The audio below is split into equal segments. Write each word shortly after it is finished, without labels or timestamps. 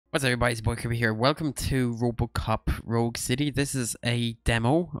What's up, everybody? It's Boy Kirby here. Welcome to RoboCop Rogue City. This is a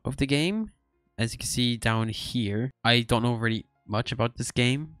demo of the game. As you can see down here, I don't know really much about this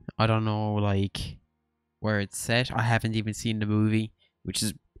game. I don't know, like, where it's set. I haven't even seen the movie, which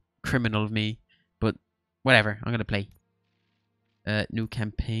is criminal of me. But whatever, I'm gonna play. New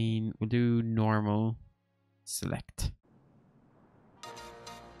campaign. We'll do normal. Select.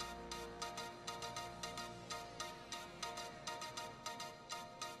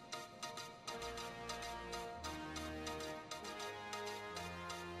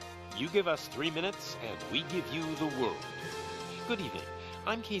 You give us 3 minutes, and we give you the world. Good evening.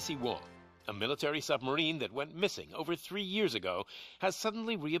 I'm Casey Wong. A military submarine that went missing over 3 years ago has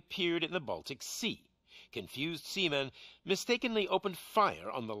suddenly reappeared in the Baltic Sea. Confused seamen mistakenly opened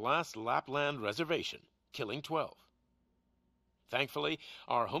fire on the last Lapland reservation, killing 12. Thankfully,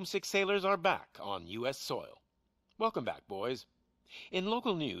 our homesick sailors are back on U.S. soil. Welcome back, boys. In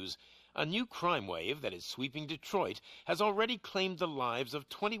local news, a new crime wave that is sweeping Detroit has already claimed the lives of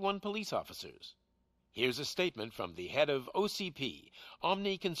 21 police officers. Here's a statement from the head of OCP,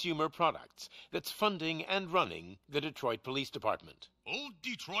 Omni Consumer Products, that's funding and running the Detroit Police Department. Old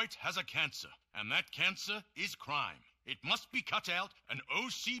Detroit has a cancer, and that cancer is crime. It must be cut out, and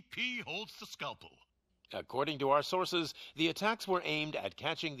OCP holds the scalpel. According to our sources, the attacks were aimed at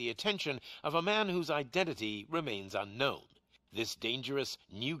catching the attention of a man whose identity remains unknown. This dangerous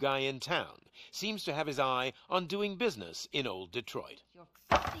new guy in town seems to have his eye on doing business in old Detroit. Your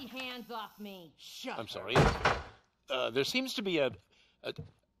filthy hands off me. Shut I'm sorry. There seems to be a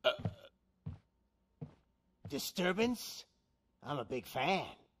Disturbance? I'm a big fan.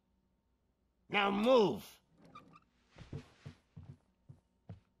 Now move!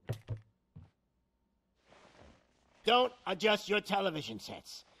 Don't adjust your television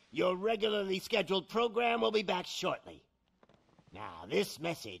sets. Your regularly scheduled program will be back shortly. Now, this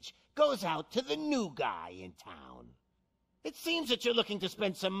message goes out to the new guy in town. It seems that you're looking to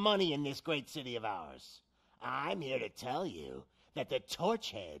spend some money in this great city of ours. I'm here to tell you that the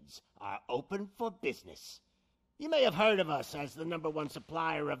Torchheads are open for business. You may have heard of us as the #1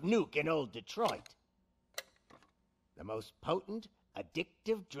 supplier of nuke in old Detroit. The most potent,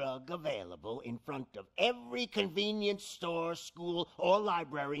 addictive drug available in front of every convenience store, school, or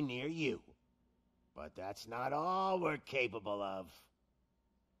library near you. But that's not all we're capable of.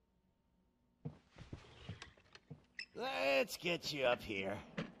 Let's get you up here.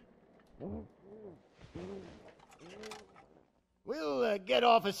 We'll get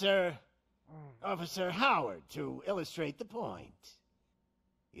Officer Howard to illustrate the point.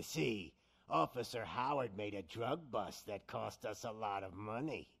 You see, Officer Howard made a drug bust that cost us a lot of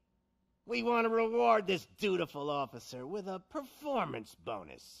money. We want to reward this dutiful officer with a performance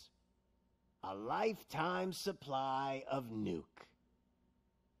bonus. A lifetime supply of nuke.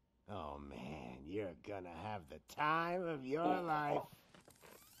 Oh man, you're gonna have the time of your life.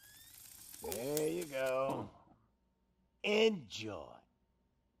 There you go. Enjoy.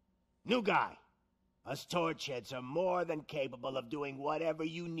 New guy, us Torchheads are more than capable of doing whatever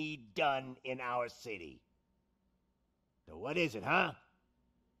you need done in our city. So what is it, huh?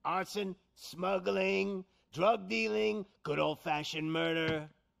 Arson, smuggling, drug dealing, good old-fashioned murder?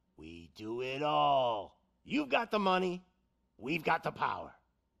 We do it all. You've got the money, we've got the power.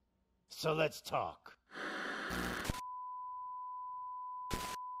 So let's talk.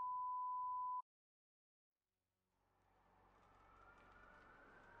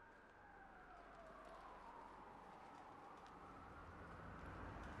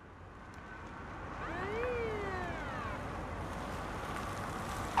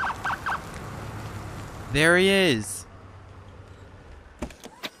 There he is.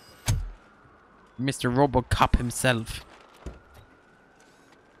 Mr. RoboCop himself.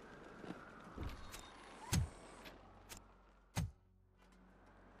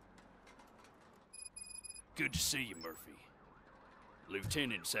 Good to see you, Murphy.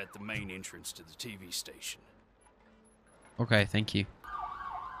 Lieutenant's at the main entrance to the TV station. Okay, thank you.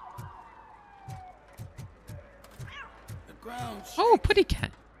 The ground. Oh, Putty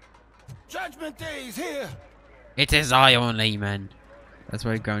Cat. Judgment Day is here. It is I only, man. That's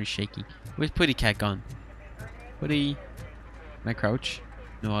why the ground's shaky. Where's Putty Cat gone? Putty. Can I crouch?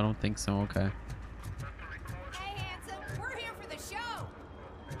 No, I don't think so. Okay. Hey, handsome, we're here for the show.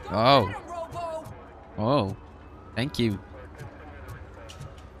 Go Oh. get 'em, Robo. Oh. Thank you.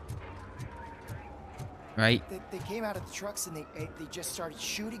 Right. They came out of the trucks and they just started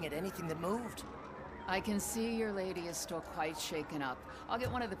shooting at anything that moved. I can see your lady is still quite shaken up. I'll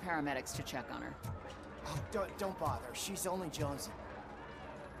get one of the paramedics to check on her. Oh, don't bother. She's only jonesing.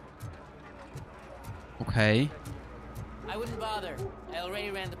 Okay. I wouldn't bother. I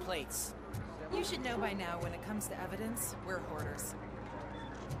already ran the plates. You should know by now when it comes to evidence, we're hoarders.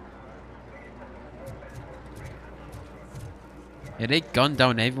 Yeah, they gunned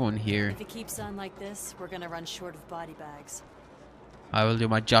down everyone here. If it keeps on like this, we're gonna run short of body bags. I will do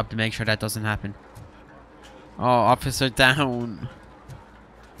my job to make sure that doesn't happen. Oh, officer down.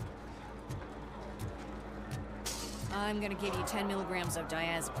 I'm gonna give you 10 milligrams of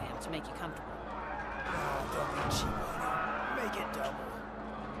diazepam to make you comfortable. Don't be cheap on it. Make it double.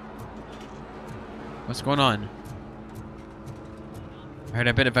 What's going on? I heard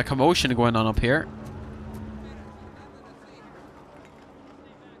a bit of a commotion going on up here.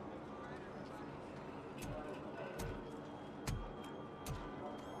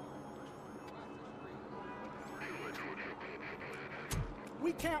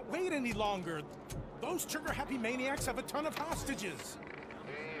 We can't wait any longer. Those trigger-happy maniacs have a ton of hostages.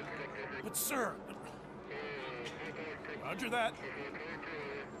 But sir... Roger that.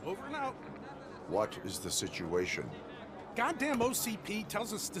 Over and out. What is the situation? Goddamn OCP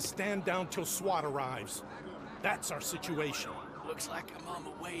tells us to stand down till SWAT arrives. That's our situation. Looks like I'm on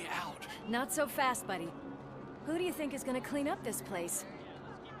the way out. Not so fast, buddy. Who do you think is gonna clean up this place?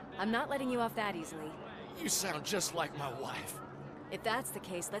 I'm not letting you off that easily. You sound just like my wife. If that's the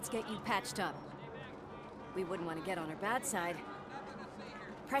case, let's get you patched up. We wouldn't want to get on her bad side.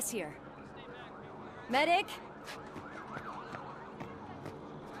 Press here. Medic!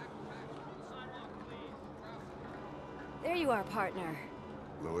 There you are, partner.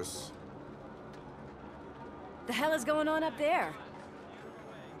 Lewis? The hell is going on up there?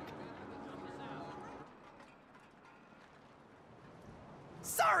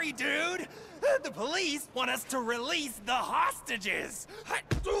 Sorry, dude! The police want us to release the hostages!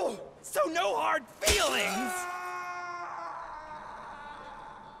 So no hard feelings!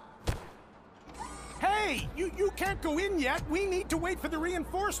 Hey! You can't go in yet! We need to wait for the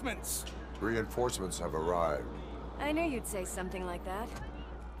reinforcements! Reinforcements have arrived. I knew you'd say something like that.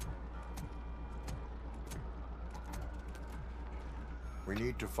 We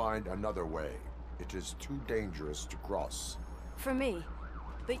need to find another way. It is too dangerous to cross. For me.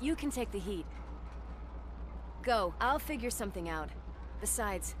 But you can take the heat. Go. I'll figure something out.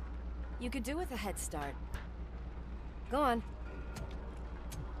 Besides, you could do with a head start. Go on.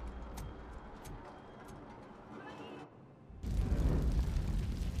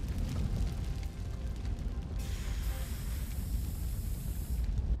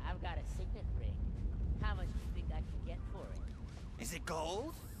 I've got a signet ring. How much do you think I can get for it? Is it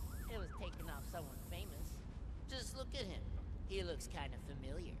gold? It was taken off someone famous. Just look at him. He looks kind of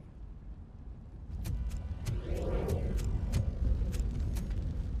familiar.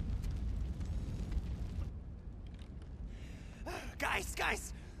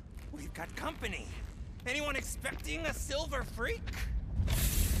 Guys! We've got company. Anyone expecting a silver freak?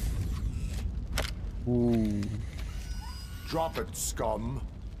 Ooh. Drop it, scum.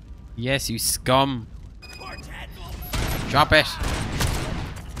 Yes, you scum. Drop it.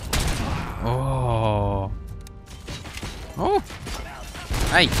 Oh. Oh.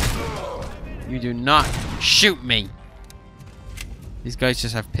 Hey. You do not shoot me. These guys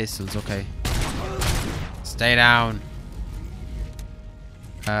just have pistols, okay. Stay down.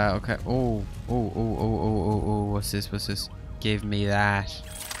 Okay. Oh. What's this? Give me that.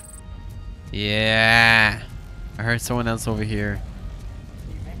 Yeah. I heard someone else over here.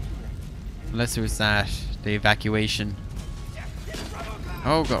 Unless it was that. The evacuation.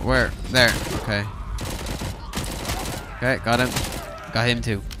 Oh god, where? There. Okay. Okay, got him. Got him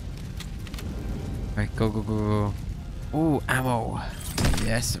too. Alright, go. Oh, ammo.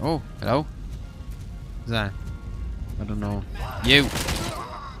 Yes. Oh, hello? What's that? I don't know. You!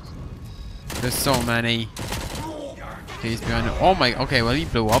 There's so many. He's behind him. Oh my, okay, well he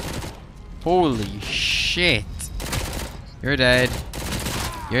blew up. Holy shit. You're dead.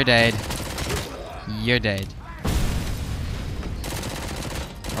 You're dead. You're dead.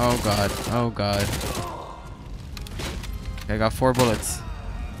 Oh god. Okay, I got 4 bullets.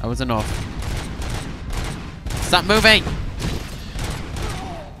 That was enough. Stop moving!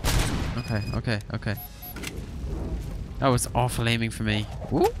 Okay. That was awful aiming for me.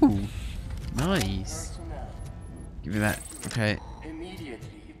 Ooh, nice. Give me that. Okay.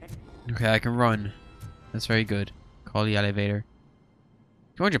 Okay, I can run. That's very good. Call the elevator.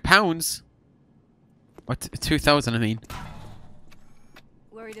 200 pounds? What? 2,000, I mean.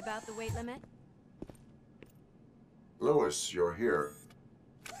 Worried about the weight limit? Lewis, you're here.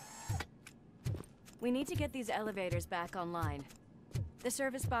 We need to get these elevators back online. The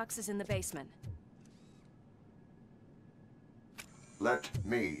service box is in the basement. Let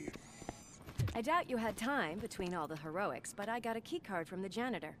me. I doubt you had time between all the heroics, but I got a keycard from the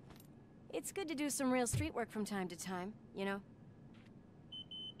janitor. It's good to do some real street work from time to time, you know?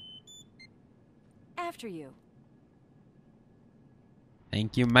 After you.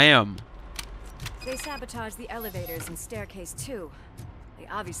 Thank you, ma'am. They sabotaged the elevators and staircase too. They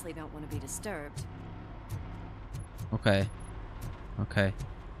obviously don't want to be disturbed. Okay. Okay.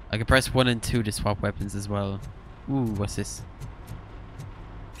 I can press 1 and 2 to swap weapons as well. Ooh, what's this?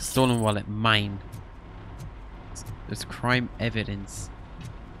 Stolen wallet, mine. There's crime evidence.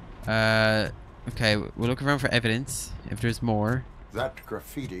 Okay, we'll look around for evidence if there's more. That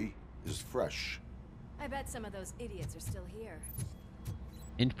graffiti is fresh. I bet some of those idiots are still here.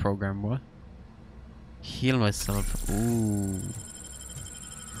 Int program, what? Heal myself. Ooh.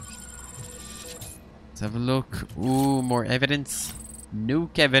 Let's have a look. Ooh, more evidence.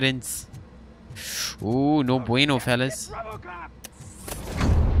 Nuke evidence. Ooh, no bueno, fellas.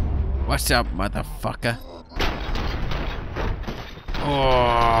 What's up, motherfucker?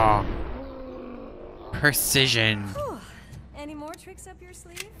 Oh. Precision. Whew. Any more tricks up your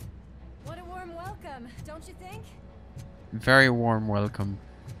sleeve? What a warm welcome, don't you think? Very warm welcome.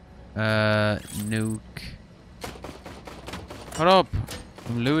 Nuke. Hold up.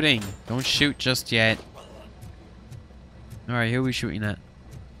 I'm looting. Don't shoot just yet. Alright, who are we shooting at?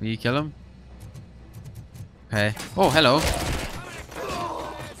 Will you kill him? Okay. Oh, hello.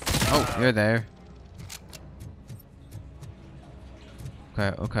 Oh, you're there.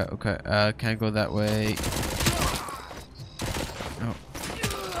 Okay, okay, okay. Can't go that way. Oh.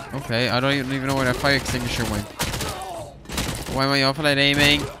 Okay, I don't even know where that fire extinguisher went. Why am I awful at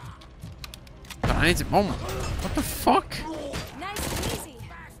aiming? God, I need to. Oh, what the fuck? Nice and easy.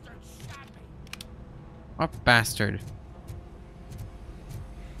 What bastard?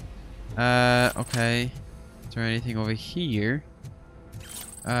 Okay. Is there anything over here?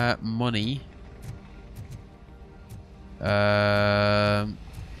 Money. I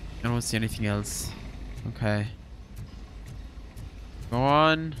don't see anything else. Okay. Go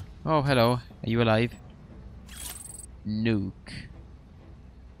on. Oh, hello. Are you alive? Nuke.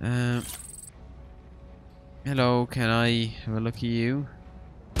 Hello, can I have a look at you?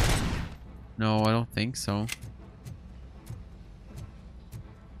 No, I don't think so.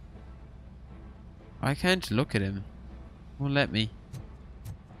 I can't look at him. Won't let me.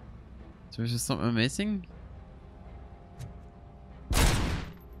 So there's just something missing?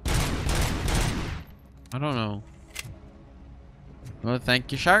 I don't know. Well,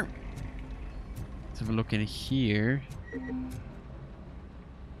 thank you, Sharp. Let's have a look in here.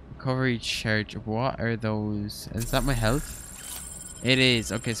 Recovery charge. What are those? Is that my health? It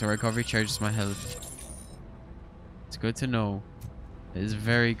is. Okay, so recovery charge is my health. It's good to know. It is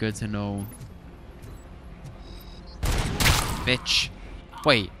very good to know. Bitch.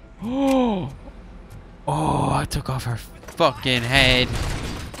 Wait. Oh, I took off her fucking head.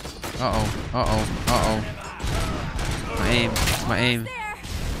 Uh-oh. Uh-oh. Uh-oh. My aim. My aim.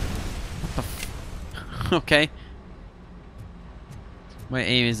 What the f okay. My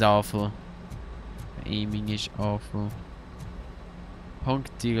aim is awful. My aiming is awful.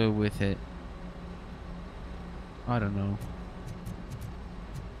 Punk, deal with it. I don't know.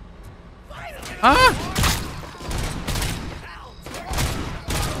 Ah!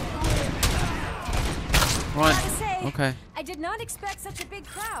 One. Okay. I did not expect such a big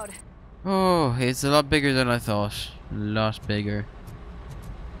crowd. Oh, it's a lot bigger than I thought. A lot bigger.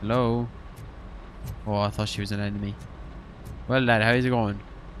 Hello? Oh, I thought she was an enemy. Well, lad, how's it going?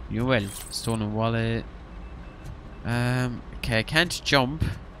 You well? Stolen wallet. Okay, I can't jump.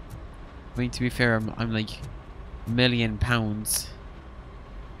 I mean, to be fair, I'm like £1,000,000.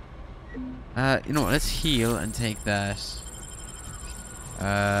 You know what? Let's heal and take that.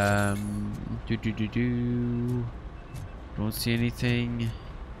 Don't see anything.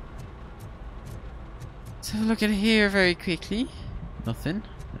 Let's have a look in here very quickly. Nothing.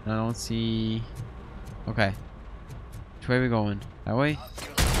 I don't see. Okay. Which way are we going? That way?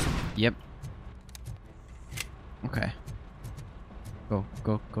 Yep. Okay. Go,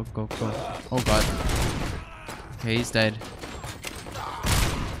 go, go, go, go. Oh god. Okay, he's dead.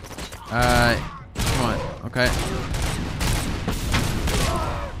 Come on. Okay.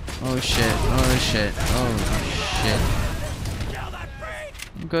 Oh shit. Oh shit. Oh shit.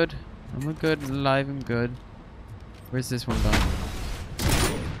 I'm good. I'm good. Alive and good. Where's this one gone?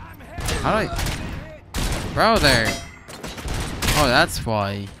 How do I... Bro there. Oh, that's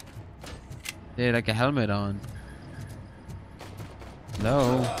why. They had like a helmet on.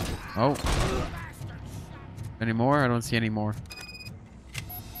 Hello. Oh. Any more? I don't see any more.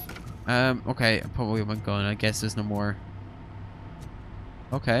 Okay. I probably went gone. I guess there's no more.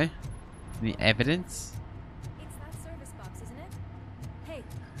 Okay. Any evidence? It's that service box, isn't it? Hey,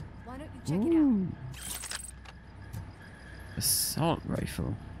 why don't you check it out? Assault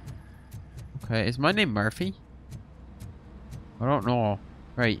rifle. Okay, is my name Murphy? I don't know.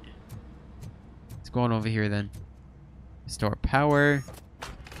 Right. Let's go on over here then. Restore power.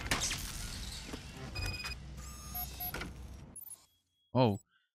 Oh.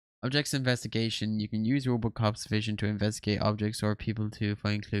 Objects investigation. You can use RoboCop's vision to investigate objects or people to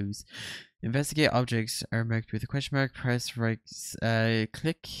find clues. Investigate objects are marked with a question mark. Press right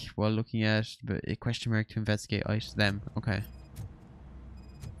click while looking at a question mark to investigate them. Okay.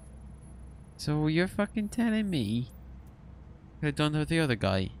 So you're fucking telling me I could have done with the other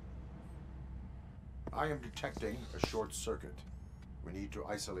guy? I am detecting a short circuit. We need to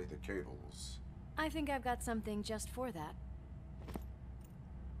isolate the cables. I think I've got something just for that.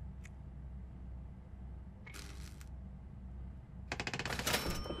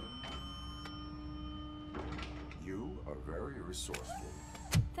 You are very resourceful.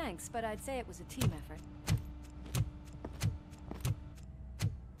 Thanks, but I'd say it was a team effort.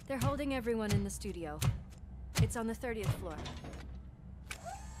 They're holding everyone in the studio. It's on the 30th floor.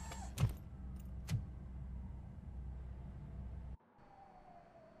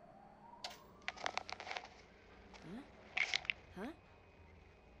 Huh?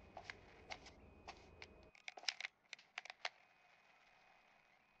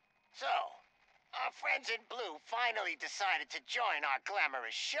 So, our friends in blue finally decided to join our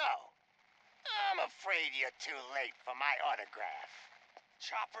glamorous show. I'm afraid you're too late for my autograph.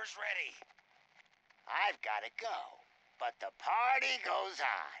 Chopper's ready. I've got to go, but the party goes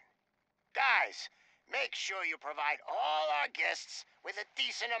on. Guys, make sure you provide all our guests with a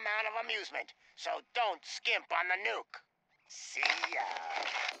decent amount of amusement, so don't skimp on the nuke. See ya.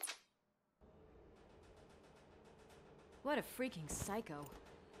 What a freaking psycho.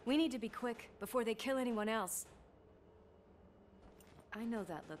 We need to be quick before they kill anyone else. I know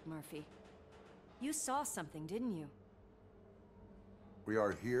that look, Murphy. You saw something, didn't you? We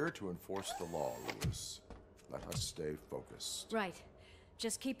are here to enforce the law, Lewis. Let us stay focused. Right.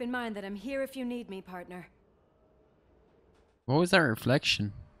 Just keep in mind that I'm here if you need me, partner. What was that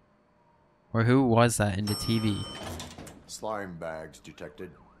reflection? Or who was that in the TV? Slime bags detected.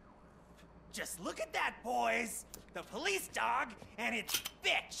 Just look at that, boys! The police dog and its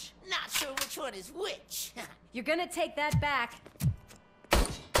bitch! Not sure which one is which. You're gonna take that back.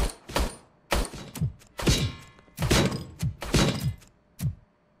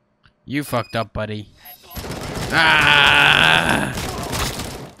 You fucked up, buddy. Ah!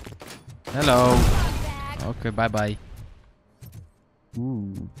 Hello. Okay, bye-bye.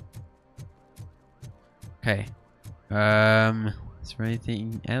 Ooh. Okay. Is there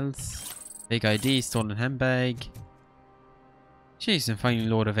anything else? Fake ID, stolen handbag. Jeez, I'm finding a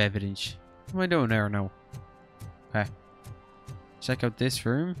load of evidence. What am I doing there now? Okay. Check out this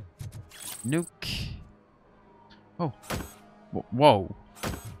room. Nuke. Oh. Whoa.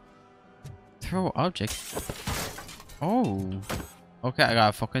 Throw object. Oh. Okay, I got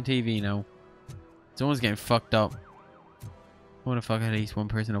a fucking TV now. Someone's getting fucked up. I wanna fuck at least one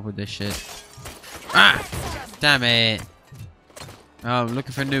person up with this shit. Ah! Damn it. Oh, I'm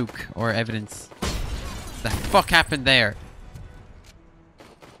looking for nuke or evidence. What the fuck happened there?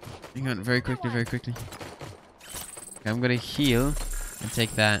 Hang on, very quickly. Okay, I'm gonna heal and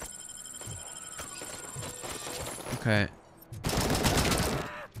take that. Okay.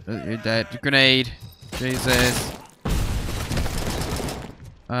 You're dead. Grenade. Jesus.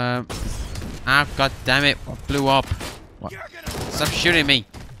 Ah, god damn it. What blew up? What? Stop shooting me.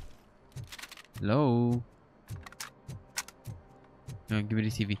 Hello. No, give me the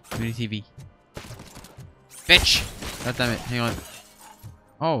TV. Give me the TV. Bitch! God damn it. Hang on.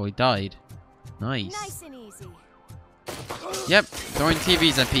 Oh, he died. Nice. Nice and easy. Yep. Throwing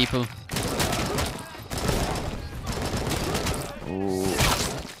TVs at people. Oh.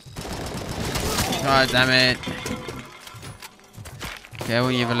 God damn it. Okay, I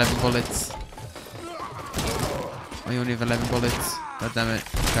only have 11 bullets. I only have 11 bullets. God damn it.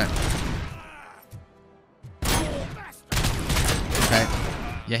 Okay. Okay.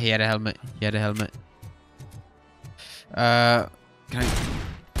 Yeah, he had a helmet. Can I...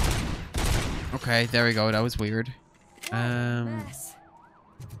 Okay, there we go. That was weird.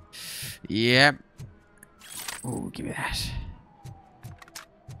 Yep. Oh, give me that.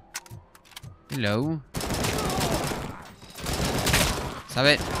 Hello. Stop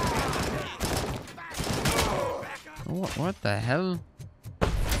it. What the hell?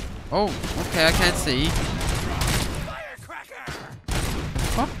 Oh, okay, I can't see.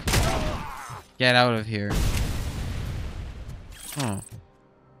 Fuck. Get out of here. Oh.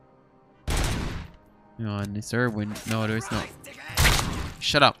 Hang on, is there a window? No, there is not.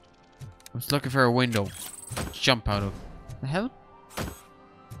 Shut up. I was looking for a window. Jump out of. The hell?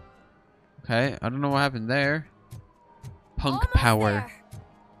 Okay, I don't know what happened there. Punk Almost power.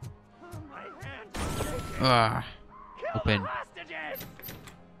 there. Ah. Open.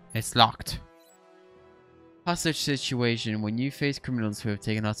 It's locked. Hostage situation. When you face criminals who have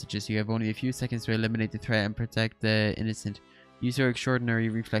taken hostages, you have only a few seconds to eliminate the threat and protect the innocent. Use your extraordinary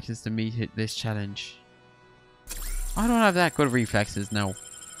reflexes to meet this challenge. I don't have that good reflexes now.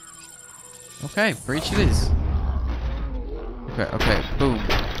 Okay, breach it is. Okay, okay, boom.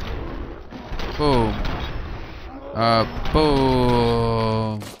 Boom.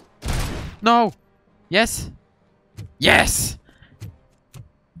 Boom. No! Yes! Yes!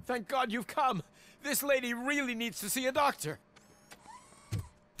 Thank God you've come. This lady really needs to see a doctor.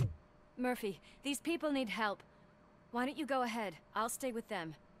 Murphy, these people need help. Why don't you go ahead? I'll stay with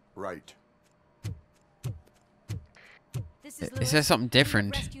them. Right. This It Lewis. says something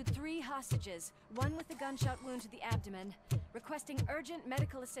different. We have rescued 3 hostages, one with a gunshot wound to the abdomen. Requesting urgent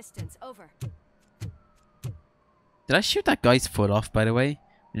medical assistance. Over. Did I shoot that guy's foot off, by the way?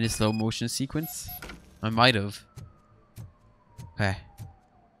 In a slow motion sequence? I might have. Okay.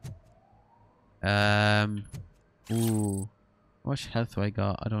 Ooh. How much health do I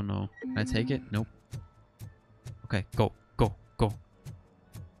got? I don't know. Can I take it? Nope. Okay, go, go, go.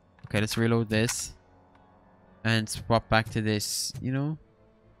 Okay, let's reload this. And swap back to this, you know?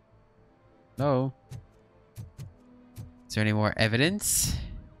 Hello? Is there any more evidence?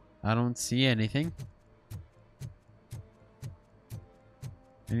 I don't see anything.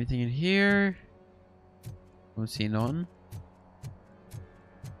 Anything in here? Don't see none.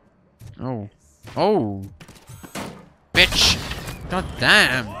 Oh. Oh! Bitch! God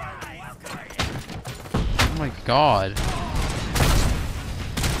damn! Oh my god.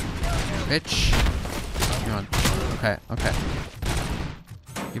 Bitch! Hang on. Okay, okay.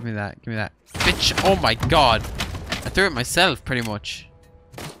 Give me that, give me that. Bitch! Oh my god! I threw it myself, pretty much.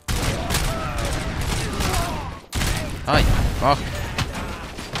 Ay, fuck.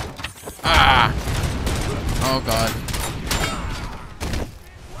 Ah! Oh god.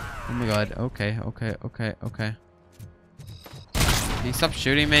 Oh my god. Okay, okay, okay, okay. Can you stop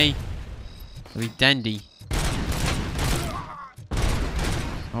shooting me? It'll be dandy.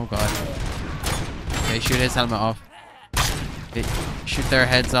 Oh god. Okay, shoot his helmet off. Okay, shoot their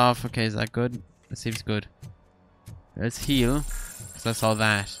heads off. Okay, is that good? That seems good. Let's heal. Because I saw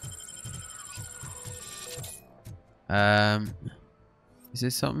that. Is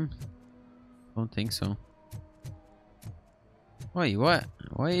this something? Don't think so. Wait, what?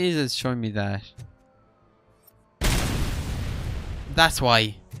 Why is it showing me that? That's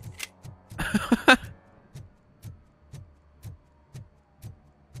why.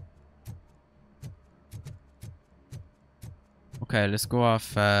 Okay, let's go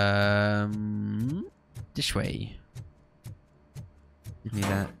off this way. Give me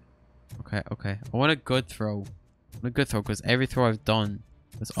that. Okay, okay. I want a good throw. I want a good throw because every throw I've done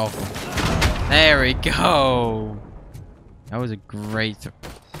was awful. There we go. That was a great throw.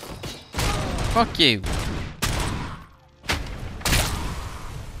 Fuck you.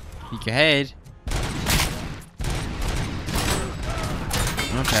 Peek ahead.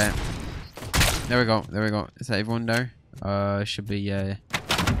 Okay. There we go. There we go. Is that everyone there? Should be,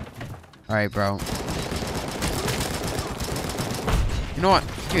 Alright, bro. You know what?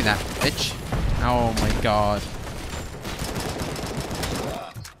 Give me that, bitch. Oh my god.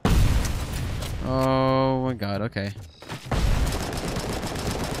 Oh my god, okay.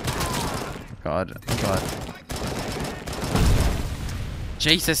 Oh god, oh god.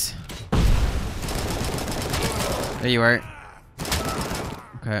 Jesus! There you are.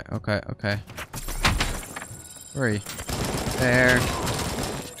 Okay, okay, okay. Where are you? There.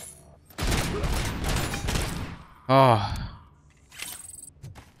 Oh.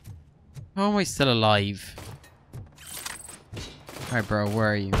 How am I still alive? Alright, bro,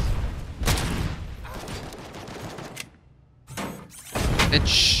 where are you?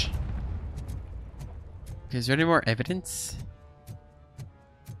 Bitch. Okay, is there any more evidence?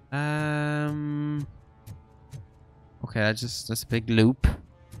 Okay, that's a big loop.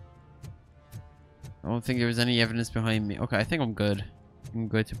 I don't think there was any evidence behind me. Okay, I think I'm good. I'm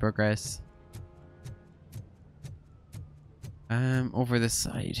good to progress. Over this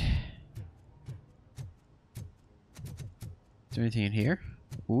side. Is there anything in here?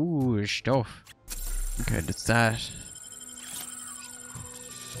 Ooh, there's stuff. Okay, that's that.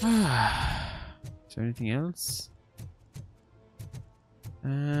 Is there anything else?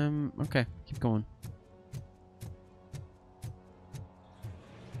 Okay, keep going.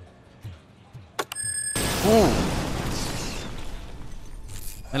 Oh.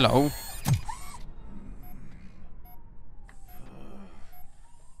 Hello.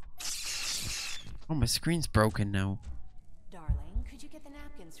 Oh, my screen's broken now. Darling, could you get the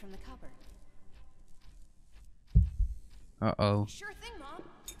napkins from the cupboard? Uh-oh. Sure thing, Mom.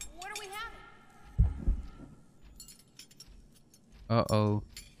 What do we have? Uh-oh.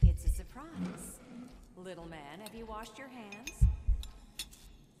 It's a surprise. Little man, have you washed your hands?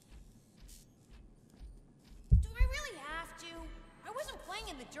 Do I really have to? I wasn't playing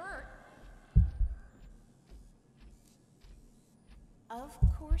in the dirt. Of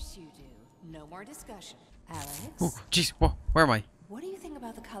course you do. No more discussion. Alex? Oh, jeez. Where am I? What do you think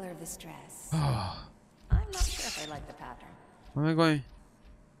about the color of this dress? Oh. I'm not sure if I like the pattern. Where am I going?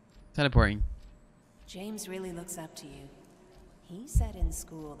 Teleporting. James really looks up to you. He said in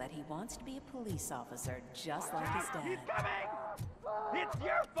school that he wants to be a police officer just like his dad. He's coming! It's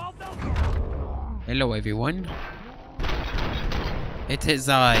your fault, though! Hello, everyone. It is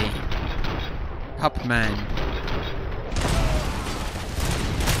I, Cup Man.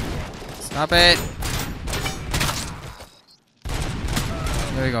 Stop it!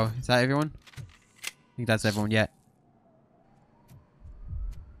 There we go. Is that everyone? I think that's everyone yet.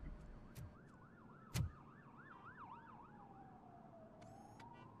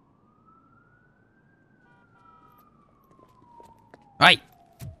 Right.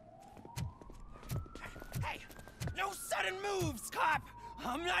 Hey! No sudden moves, cop!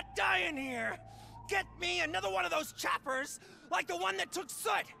 I'm not dying here! Get me another one of those choppers, like the one that took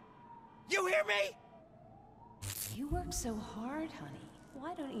Soot! You hear me? You work so hard, honey.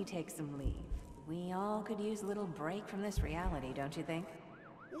 Why don't you take some leave? We all could use a little break from this reality, don't you think?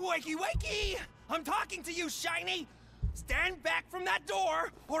 Wakey, wakey! I'm talking to you, Shiny! Stand back from that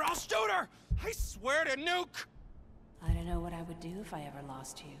door, or I'll shoot her! I swear to nuke! I don't know what I would do if I ever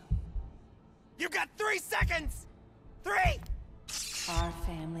lost you. You got 3 seconds! 3! Our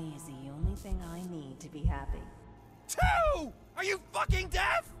family is the only thing I need to be happy. 2! Are you fucking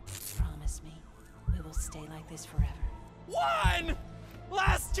deaf? Promise me, we will stay like this forever. 1!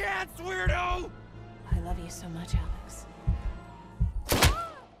 Last chance, weirdo! I love you so much, Alex.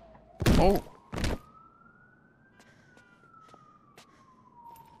 Oh.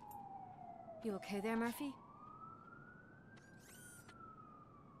 You okay there, Murphy?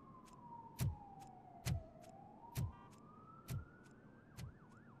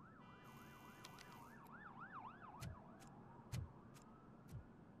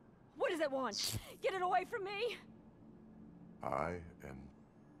 What does it want? Get it away from me! I am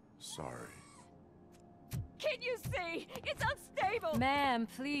sorry. Can't you see? It's unstable! Ma'am,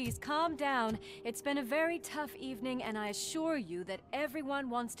 please, calm down. It's been a very tough evening, and I assure you that everyone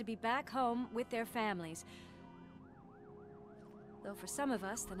wants to be back home with their families. Though for some of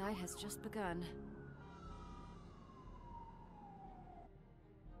us, the night has just begun.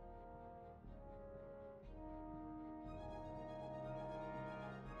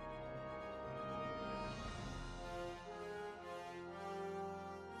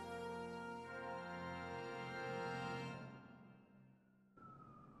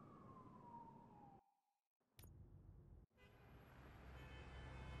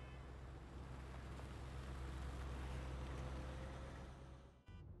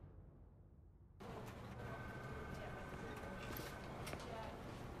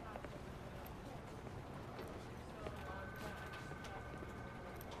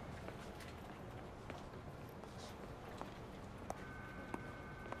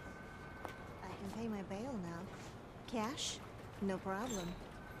 Pay my bail now. Cash? No problem.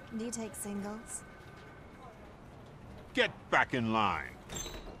 Do you take singles? Get back in line.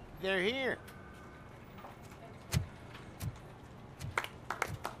 They're here.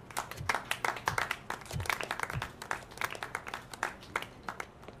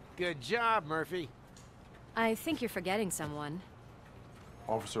 Good job, Murphy. I think you're forgetting someone.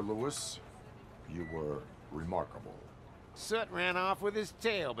 Officer Lewis, you were remarkable. Soot ran off with his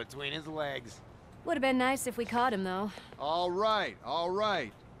tail between his legs. Would have been nice if we caught him, though. All right, all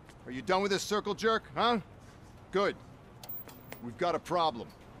right. Are you done with this circle jerk, huh? Good. We've got a problem.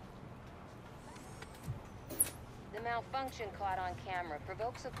 The malfunction caught on camera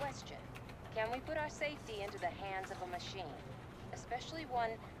provokes a question. Can we put our safety into the hands of a machine? Especially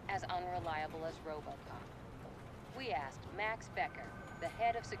one as unreliable as RoboCop. We asked Max Becker, the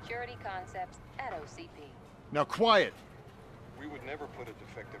head of security concepts at OCP. Now quiet! We would never put a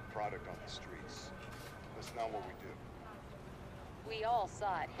defective product on the streets. That's not what we do. We all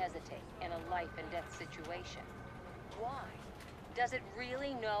saw it hesitate in a life and death situation. Why? Does it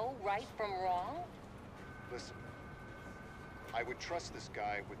really know right from wrong? Listen, I would trust this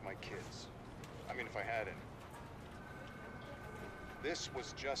guy with my kids. I mean, if I had any. This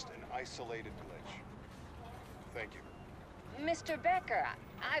was just an isolated glitch. Thank you. Mr. Becker,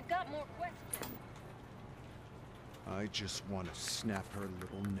 I've got more questions. I just want to snap her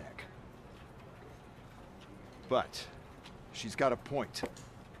little neck. But she's got a point.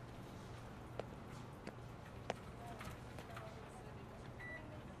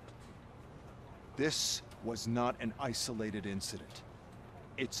 This was not an isolated incident.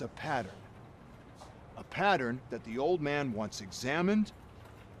 It's a pattern. A pattern that the old man wants examined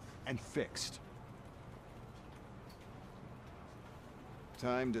and fixed.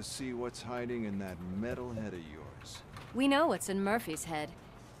 Time to see what's hiding in that metal head of yours. We know what's in Murphy's head.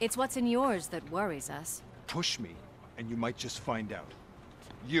 It's what's in yours that worries us. Push me, and you might just find out.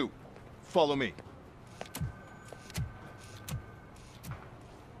 You, follow me.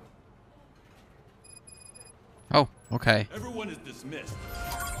 Oh, okay. Everyone is dismissed.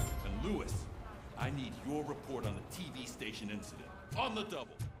 And Lewis, I need your report on the TV station incident. On the double.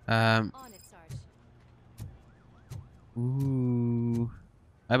 On it, Sarge. Ooh.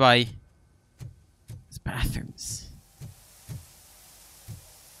 Bye-bye. It's bathrooms.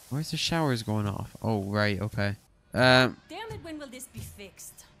 Where's the showers going off? Oh, right, okay. Damn it, when will this be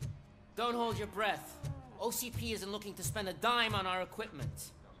fixed? Don't hold your breath. OCP isn't looking to spend a dime on our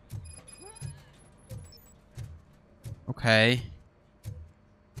equipment. Okay.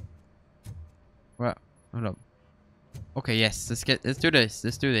 Well, hold up. Okay, yes, let's do this.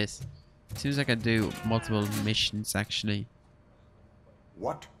 Let's do this. Seems like I do multiple missions actually.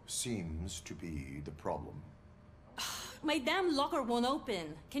 What seems to be the problem? My damn locker won't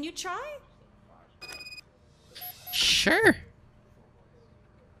open. Can you try? Sure.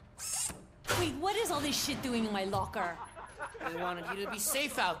 Wait, what is all this shit doing in my locker? We wanted you to be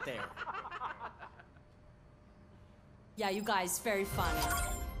safe out there. Yeah, you guys, very funny.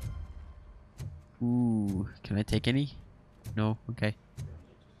 Ooh, can I take any? No, okay.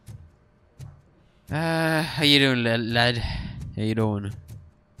 How you doing, lad? How you doing?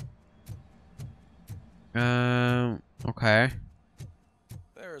 Okay.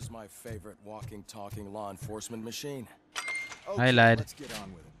 There's my favorite walking, talking law enforcement machine. Okay, hi, lad. Let's get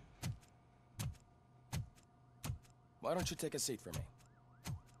on with it. Why don't you take a seat for me?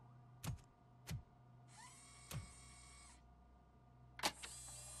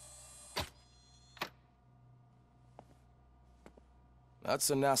 That's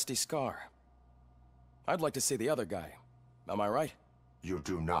a nasty scar. I'd like to see the other guy. Am I right? You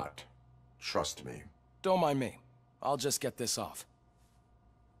do not. Trust me. Don't mind me. I'll just get this off.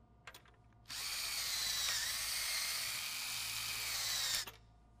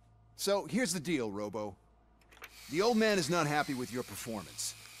 So, here's the deal, Robo. The old man is not happy with your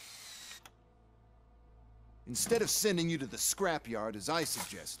performance. Instead of sending you to the scrapyard, as I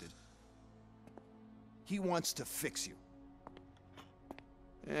suggested, he wants to fix you.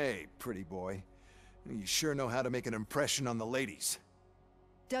 Hey, pretty boy. You sure know how to make an impression on the ladies.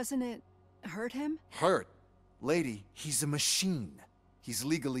 Doesn't it hurt him? Hurt? Lady, he's a machine. He's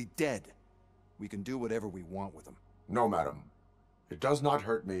legally dead. We can do whatever we want with him. No, madam. It does not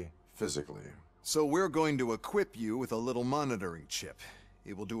hurt me physically. So we're going to equip you with a little monitoring chip.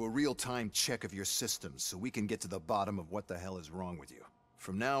 It will do a real-time check of your systems so we can get to the bottom of what the hell is wrong with you.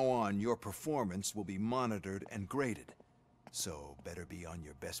 From now on, your performance will be monitored and graded. So better be on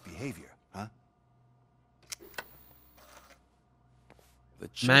your best behavior, huh?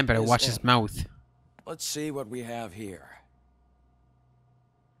 Man better watch his mouth. Let's see what we have here.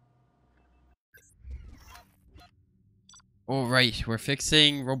 All right, we're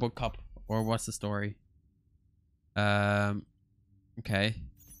fixing RoboCop, or what's the story? Okay.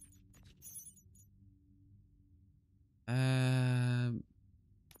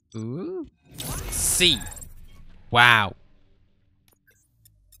 Ooh. C. Wow.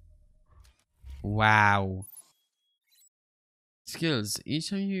 Wow. Skills. Each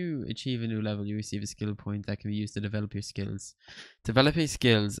time you achieve a new level, you receive a skill point that can be used to develop your skills. Developing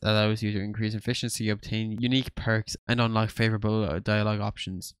skills allows you to increase efficiency, obtain unique perks, and unlock favorable dialogue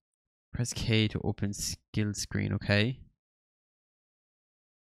options. Press K to open skill screen, okay?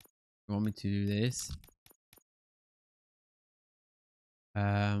 You want me to do this?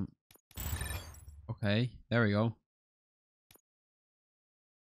 Okay, there we go.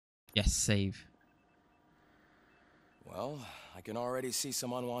 Yes, save. Well, I can already see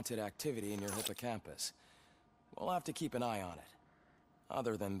some unwanted activity in your hippocampus. We'll have to keep an eye on it.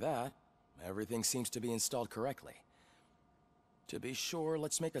 Other than that, everything seems to be installed correctly. To be sure,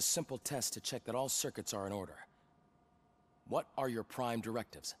 let's make a simple test to check that all circuits are in order. What are your prime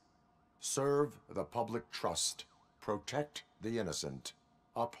directives? Serve the public trust. Protect the innocent.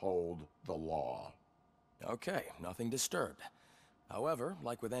 uphold the law. Okay, nothing disturbed. However,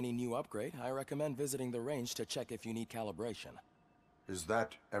 like with any new upgrade, I recommend visiting the range to check if you need calibration. Is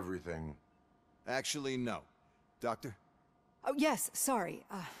that everything? Actually, no. Doctor? Oh, yes, sorry.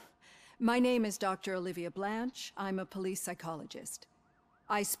 My name is Dr. Olivia Blanche. I'm a police psychologist.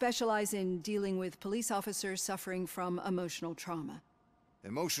 I specialize in dealing with police officers suffering from emotional trauma.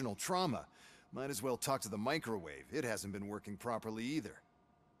 Emotional trauma? Might as well talk to the microwave. It hasn't been working properly either.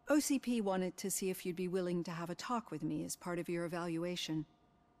 OCP wanted to see if you'd be willing to have a talk with me as part of your evaluation.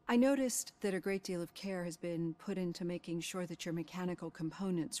 I noticed that a great deal of care has been put into making sure that your mechanical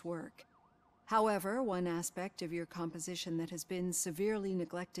components work. However, one aspect of your composition that has been severely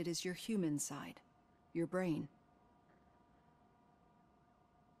neglected is your human side, your brain.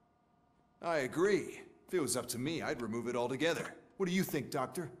 I agree. If it was up to me, I'd remove it altogether. What do you think,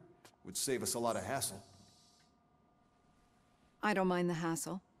 Doctor? Would save us a lot of hassle. I don't mind the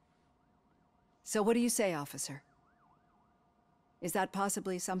hassle. So what do you say, officer? Is that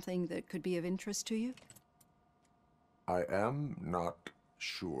possibly something that could be of interest to you? I am not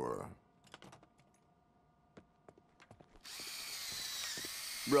sure.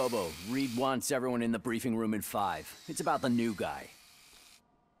 Robo, Reed wants everyone in the briefing room in 5. It's about the new guy.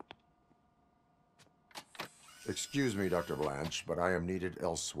 Excuse me, Dr. Blanche, but I am needed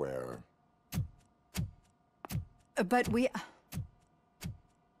elsewhere. But we...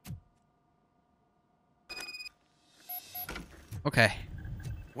 Okay.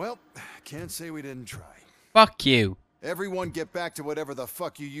 Well, can't say we didn't try. Fuck you. Everyone get back to whatever the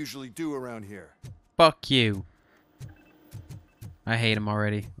fuck you usually do around here. Fuck you. I hate him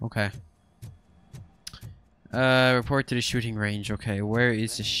already. Okay. Report to the shooting range. Okay, where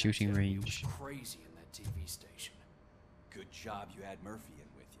is the shooting range? Crazy in that TV station. Good job you had Murphy in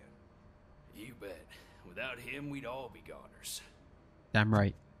with you. You bet. Without him, we'd all be goners. Damn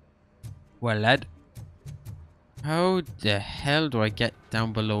right. Well, lad. How the hell do I get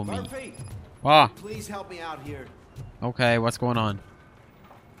down below me? Murphy! Ah. Please help me out here. Okay, what's going on?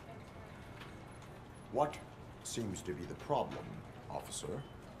 What seems to be the problem, officer?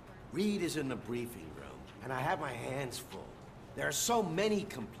 Reed is in the briefing room, and I have my hands full. There are so many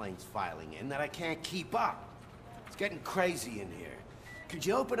complaints filing in that I can't keep up. It's getting crazy in here. Could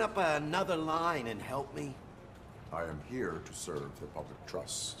you open up another line and help me? I am here to serve the public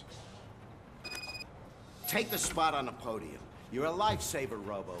trust. Take the spot on the podium. You're a lifesaver,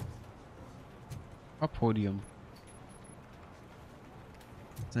 Robo. A podium.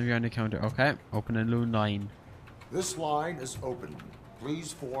 So you're on the counter. Okay, open a new line. This line is open.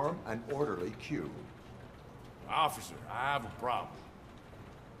 Please form an orderly queue. Officer, I have a problem.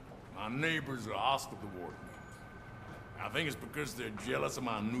 My neighbors are hostile toward me. I think it's because they're jealous of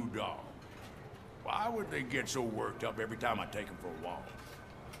my new dog. Why would they get so worked up every time I take him for a walk?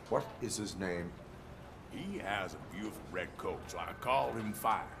 What is his name? He has a beautiful red coat, so I call him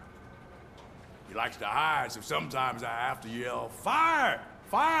Fire. He likes to hide, so sometimes I have to yell, "Fire!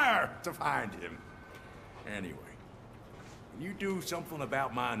 Fire!" to find him. Anyway, can you do something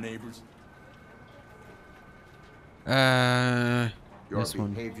about my neighbors? Your this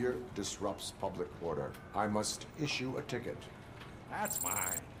one. behavior disrupts public order. I must issue a ticket. That's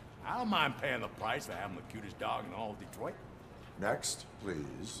fine. I don't mind paying the price for having the cutest dog in all of Detroit. Next,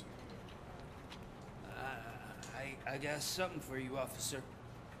 please. I got something for you, officer.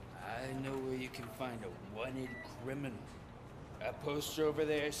 I know where you can find a wanted criminal. That poster over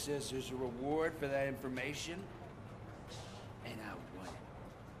there says there's a reward for that information, and I want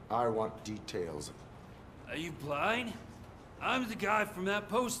it. I want details. Are you blind? I'm the guy from that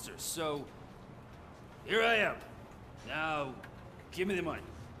poster, so here I am. Now, give me the money.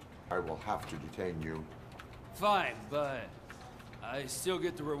 I will have to detain you. Fine, but I still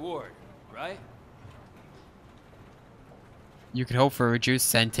get the reward, right? You can hope for a reduced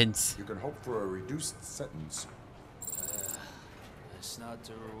sentence. You can hope for a reduced sentence. That's not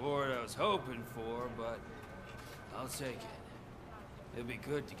the reward I was hoping for, but I'll take it. It'd be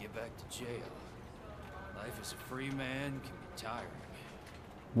good to get back to jail. Life as a free man can be tiring.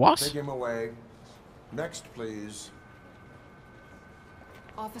 What? Take him away. Next, please.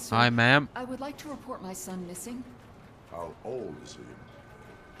 Officer, Hi, ma'am. I would like to report my son missing. How old is he?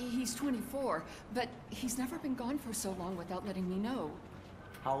 He's 24, but he's never been gone for so long without letting me know.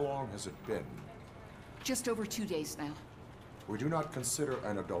 How long has it been? Just over 2 days now. We do not consider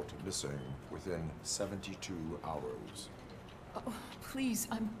an adult missing within 72 hours. Oh, please,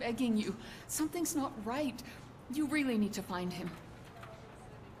 I'm begging you. Something's not right. You really need to find him.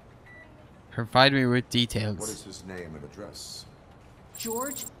 Provide me with details. What is his name and address?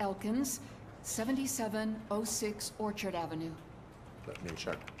 George Elkins, 7706 Orchard Avenue. Let me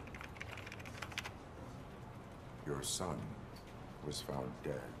check. Your son was found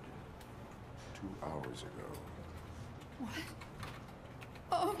dead 2 hours ago. What?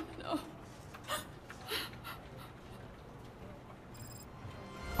 Oh, no.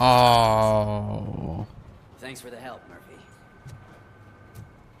 Oh. Thanks for the help, Murphy.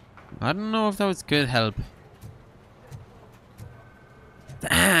 I don't know if that was good help.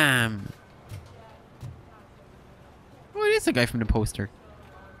 Damn. Oh, it is the guy from the poster.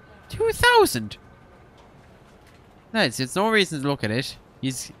 2,000. Nice. It's no reason to look at it.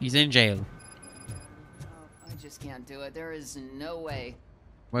 He's in jail. I just can't do it. There is no way.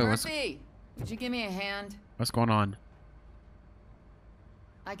 Wait, Murphy, would you give me a hand? what's going on?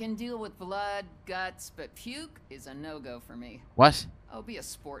 I can deal with blood, guts, but puke is a no-go for me. What? Oh, be a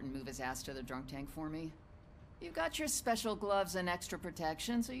sport and move his ass to the drunk tank for me. You've got your special gloves and extra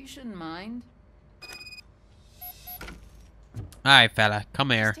protection, so you shouldn't mind. Alright, fella.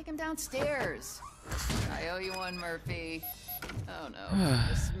 Come here. Just take him downstairs. I owe you one, Murphy. Oh no,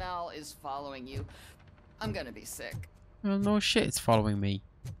 the smell is following you. I'm gonna be sick. Well, no shit, it's following me.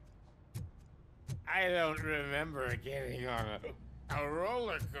 I don't remember getting on a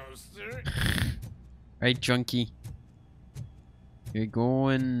roller coaster. Right, junkie. You're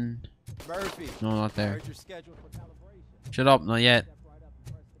going... Murphy. No, not there. Heard you're scheduled for calibration. Shut up, not yet.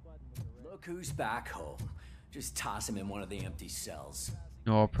 Look who's back home. Just toss him in one of the empty cells.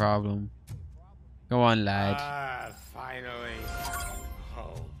 No problem. Go on, lad. Ah, finally.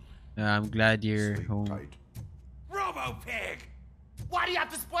 Home. I'm glad you're home. RoboPig! Why do you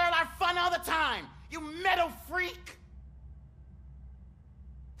have to spoil our fun all the time? You metal freak!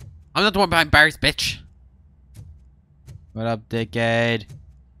 I'm not the one behind bars, bitch. What up, dickhead?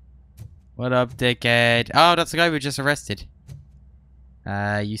 What up, dickhead? Oh, that's the guy we just arrested.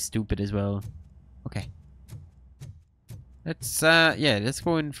 You stupid as well. Okay. Let's, yeah, let's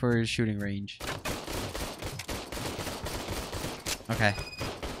go in for a shooting range. Okay.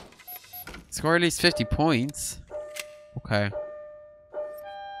 Score at least 50 points. Okay.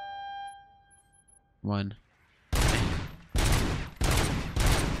 One.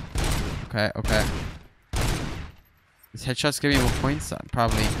 Okay, okay. This headshot's giving me more points?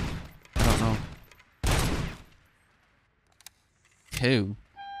 Probably. I don't know. 2.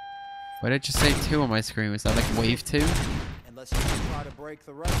 Why did I just say 2 on my screen? Was that like wave 2? Unless you can try to break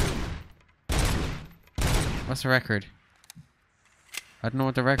the record. What's the record? I don't know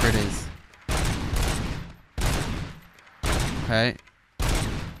what the record is. Okay.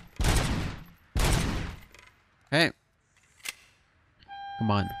 Okay.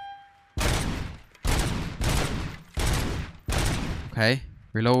 Come on. Okay.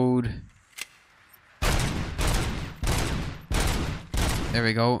 Reload. There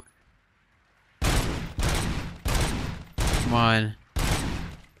we go. Come on.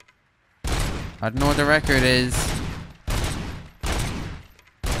 I don't know what the record is.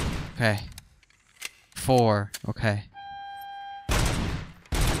 Okay. 4. Okay.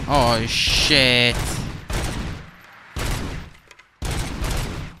 Oh, shit.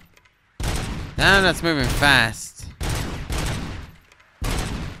 Damn, that's moving fast.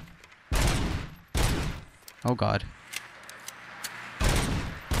 Oh, God.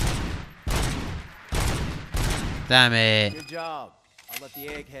 Damn it. Good job. I'll let the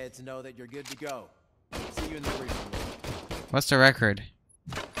eggheads know that you're good to go. See you in the briefing room. What's the record?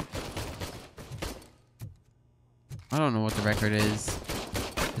 I don't know what the record is.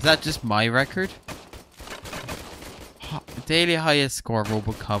 Is that just my record? Daily highest score,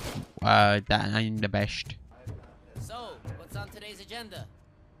 RoboCop. That I'm the best. So, what's on today's agenda?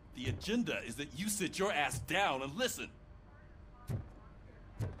 The agenda is that you sit your ass down and listen.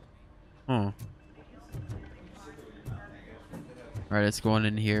 Oh. Alright, let's go on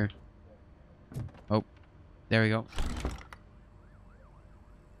in here. Oh, there we go.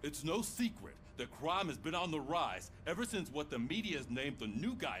 It's no secret that crime has been on the rise ever since what the media has named the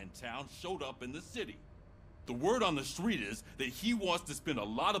new guy in town showed up in the city. The word on the street is that he wants to spend a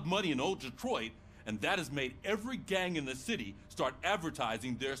lot of money in old Detroit, and that has made every gang in the city start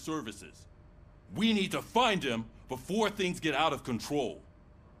advertising their services. We need to find him before things get out of control.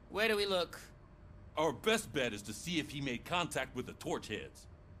 Where do we look? Our best bet is to see if he made contact with the torch heads.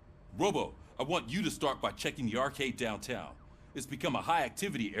 Robo, I want you to start by checking the arcade downtown. It's become a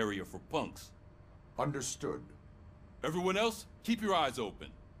high-activity area for punks. Understood. Everyone else, keep your eyes open.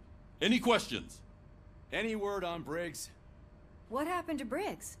 Any questions? Any word on Briggs? What happened to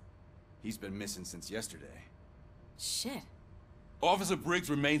Briggs? He's been missing since yesterday. Shit. Officer Briggs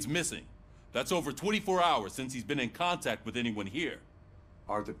remains missing. That's over 24 hours since he's been in contact with anyone here.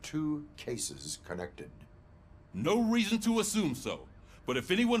 Are the two cases connected? No reason to assume so. But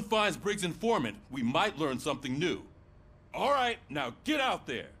if anyone finds Briggs' informant, we might learn something new. All right, now get out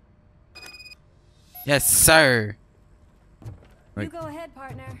there. Yes, sir. You go ahead,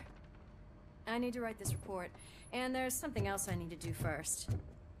 partner. I need to write this report, and there's something else I need to do first.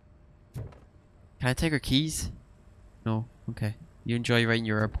 Can I take her keys? No. Okay. You enjoy writing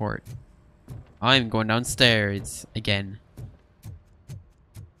your report. I'm going downstairs again.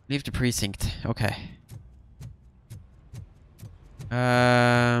 Leave the precinct. Okay.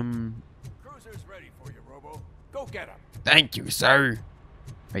 Cruiser's ready for you, Robo. Go get him. Thank you, sir.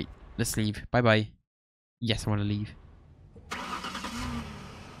 Right, let's leave. Bye bye. Yes, I want to leave. Can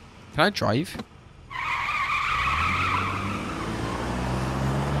I drive?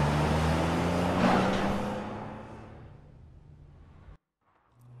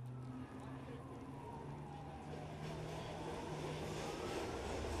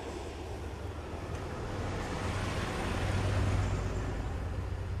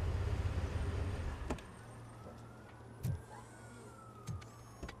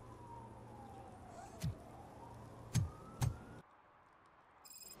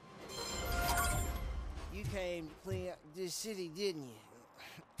 You came to clean up this city, didn't you?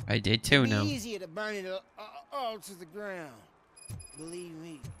 I did too now. It'd be easier to burn it all to the ground. Believe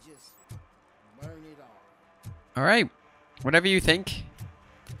me, just burn it all. Alright. Whatever you think.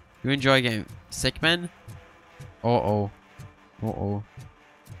 You enjoy getting sick, man? Uh-oh. Uh-oh.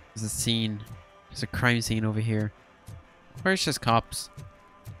 There's a scene. There's a crime scene over here. Where's just cops?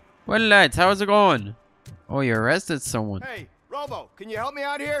 Well, lads, how's it going? Oh, you arrested someone. Hey, Robo, can you help me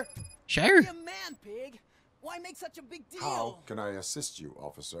out here? Sure. Be a man, pig. Why make such a big deal? How can I assist you,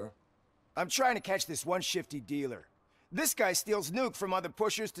 officer? I'm trying to catch this one shifty dealer. This guy steals nuke from other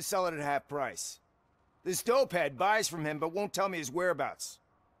pushers to sell it at half price. This dopehead buys from him but won't tell me his whereabouts.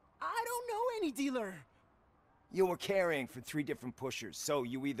 I don't know any dealer. You were carrying for 3 different pushers, so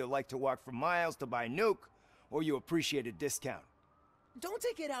you either like to walk for miles to buy nuke, or you appreciate a discount. Don't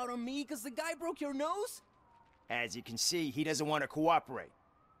take it out on me because the guy broke your nose. As you can see, he doesn't want to cooperate.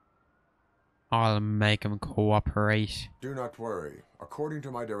 I'll make him cooperate. Do not worry. According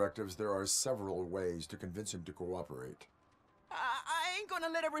to my directives, there are several ways to convince him to cooperate. I ain't gonna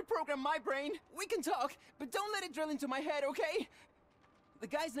let it reprogram my brain. We can talk, but don't let it drill into my head, okay? The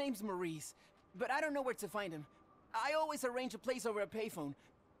guy's name's Maurice, but I don't know where to find him. I always arrange a place over a payphone.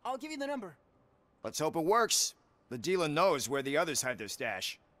 I'll give you the number. Let's hope it works. The dealer knows where the others hide their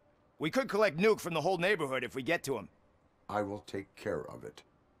stash. We could collect nuke from the whole neighborhood if we get to him. I will take care of it.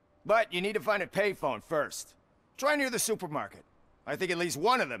 But you need to find a payphone first. Try near the supermarket. I think at least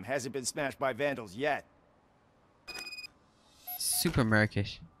one of them hasn't been smashed by vandals yet.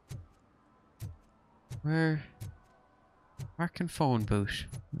 Supermarket. Where can phone booth?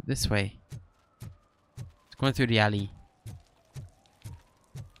 This way. It's going through the alley.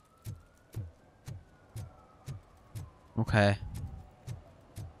 Okay.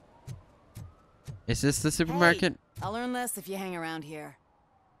 Is this the supermarket? Hey, I'll learn less if you hang around here.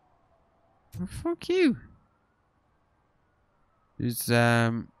 Oh, fuck you. There's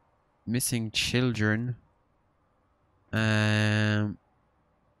missing children. Okay.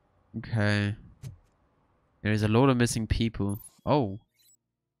 There's a load of missing people. Oh.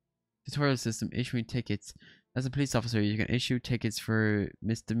 Tutorial system issuing tickets. As a police officer, you can issue tickets for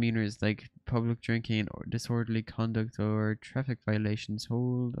misdemeanors like public drinking or disorderly conduct or traffic violations.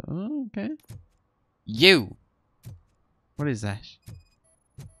 Hold on. Okay. You. What is that?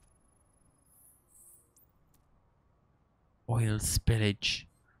 Oil spillage.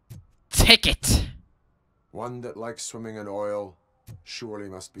 Ticket! One that likes swimming in oil surely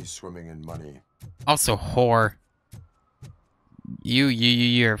must be swimming in money. Also, whore.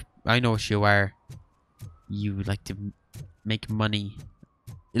 You're... I know what you are. You like to make money.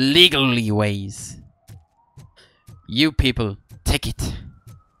 Illegally ways. You people, ticket.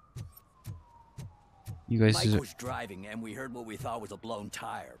 You guys... Mike was driving and we heard what we thought was a blown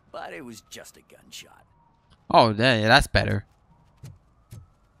tire, but it was just a gunshot. Oh, yeah, that's better.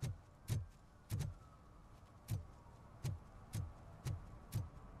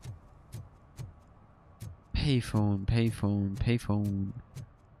 Payphone, payphone, payphone.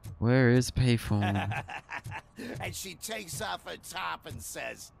 Where is payphone? And she takes off her top and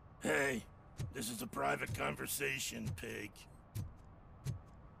says, "Hey, this is a private conversation, pig."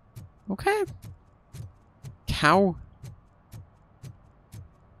 Okay. Cow.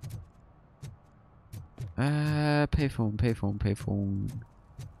 Payphone, payphone, payphone.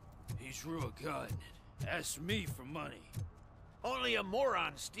 He's real good. Ask me for money. Only a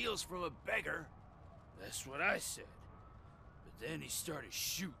moron steals from a beggar. That's what I said. But then he started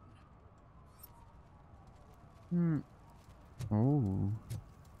shooting. Oh.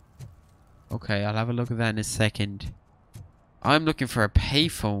 Okay, I'll have a look at that in a second. I'm looking for a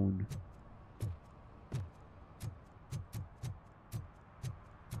payphone.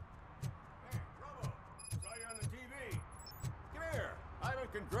 I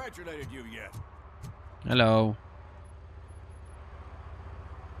haven't congratulated you yet. Hello.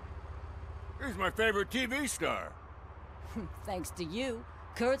 He's my favorite TV star. Thanks to you,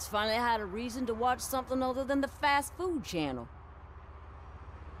 Kurt's finally had a reason to watch something other than the fast food channel.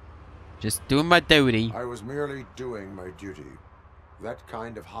 Just doing my duty. I was merely doing my duty. That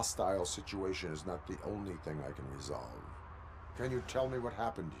kind of hostile situation is not the only thing I can resolve. Can you tell me what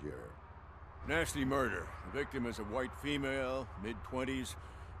happened here? Nasty murder. The victim is a white female, mid-20s,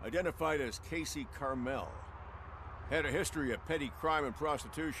 identified as Casey Carmel. Had a history of petty crime and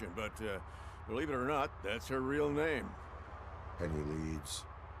prostitution, but believe it or not, that's her real name. Any leads?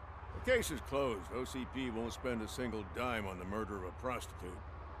 The case is closed. OCP won't spend a single dime on the murder of a prostitute.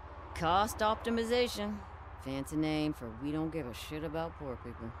 Cost optimization. Fancy name for we don't give a shit about poor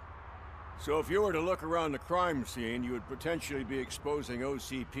people. So if you were to look around the crime scene, you would potentially be exposing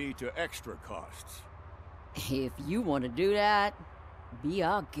OCP to extra costs. If you want to do that, be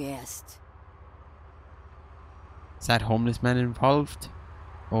our guest. Is that homeless man involved?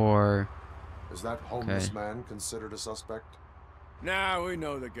 Or... Is that homeless man considered a suspect? Nah, we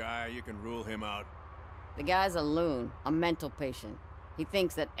know the guy. You can rule him out. The guy's a loon, a mental patient. He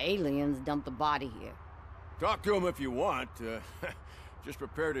thinks that aliens dumped the body here. Talk to him if you want. Just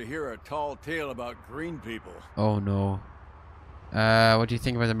prepare to hear a tall tale about green people. Oh no. What do you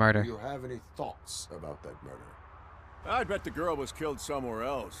think about the murder? Do you have any thoughts about that murder? I'd bet the girl was killed somewhere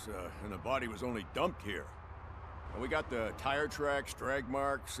else, and the body was only dumped here. And we got the tire tracks, drag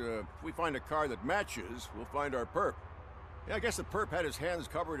marks. If we find a car that matches, we'll find our perp. Yeah, I guess the perp had his hands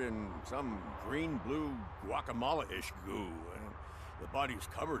covered in some green-blue guacamole-ish goo, and the body's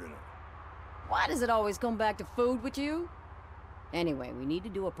covered in it. Why does it always come back to food with you? Anyway, we need to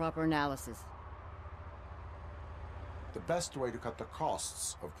do a proper analysis. The best way to cut the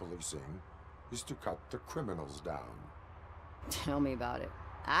costs of policing is to cut the criminals down. Tell me about it.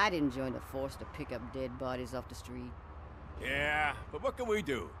 I didn't join the force to pick up dead bodies off the street. Yeah, but what can we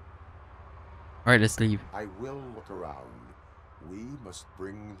do? Alright, let's leave. I will look around. We must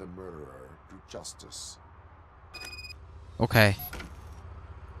bring the murderer to justice. Okay.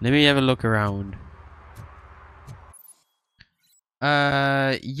 Let me have a look around.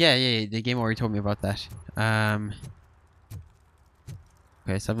 Yeah, the game already told me about that. Okay,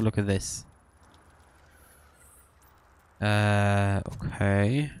 let's have a look at this.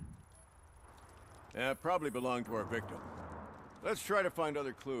 Okay. Probably belonged to our victim. Let's try to find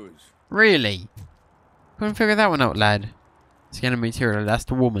other clues. Really? Couldn't figure that one out, lad. Scanning material, that's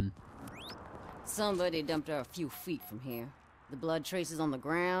the woman. Somebody dumped her a few feet from here. The blood traces on the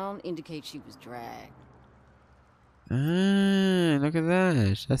ground indicate she was dragged. Ah, look at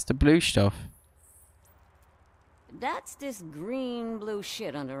that. That's the blue stuff. That's this green-blue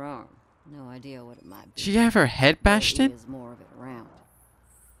shit under her arm. No idea what it might be. Did she have her head bashed in? There's more of it around.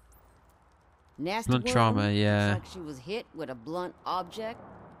 Nasty Blunt wound. trauma, yeah. Looks like she was hit with a blunt object,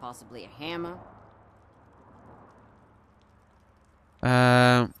 possibly a hammer.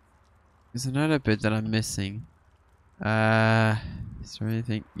 There's another bit that I'm missing. Is there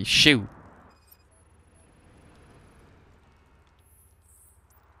anything? Shoot.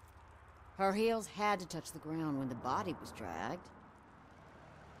 Her heels had to touch the ground when the body was dragged.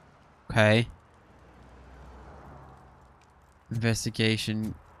 Okay.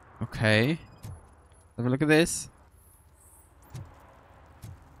 Investigation. Okay. Have a look at this.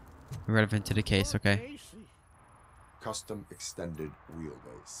 Relevant to the case, okay. Custom extended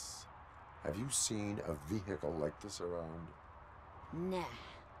wheelbase. Have you seen a vehicle like this around? Nah.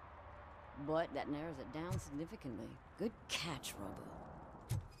 But that narrows it down significantly. Good catch, Robo.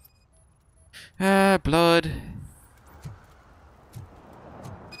 Blood.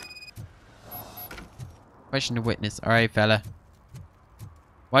 Question the witness. Alright, fella.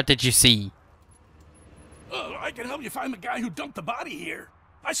 What did you see? I can help you find the guy who dumped the body here.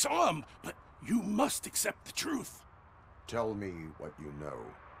 I saw him, but you must accept the truth. Tell me what you know.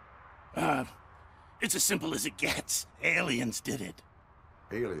 It's as simple as it gets. Aliens did it.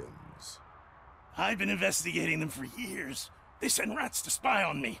 Aliens? I've been investigating them for years. They send rats to spy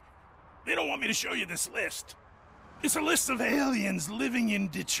on me. They don't want me to show you this list. It's a list of aliens living in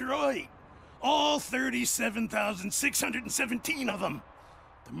Detroit. All 37,617 of them.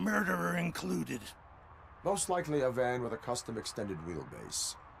 The murderer included. Most likely a van with a custom extended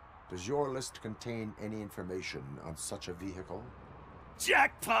wheelbase. Does your list contain any information on such a vehicle?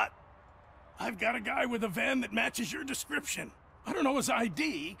 Jackpot! I've got a guy with a van that matches your description. I don't know his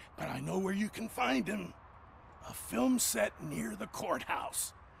ID, but I know where you can find him. A film set near the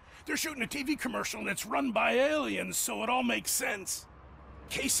courthouse. They're shooting a TV commercial and it's run by aliens, so it all makes sense.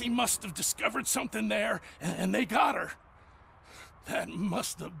 Casey must have discovered something there, and they got her. That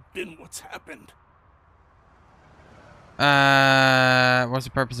must have been what's happened. What's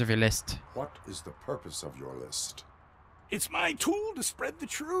the purpose of your list? What is the purpose of your list? It's my tool to spread the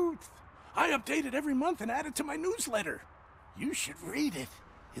truth. I update it every month and add it to my newsletter. You should read it.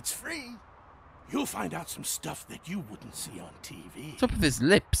 It's free. You'll find out some stuff that you wouldn't see on TV. What's up with his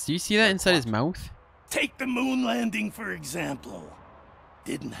lips? Do you see that inside his mouth? Take the moon landing, for example.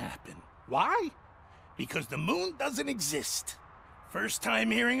 Didn't happen. Why? Because the moon doesn't exist. First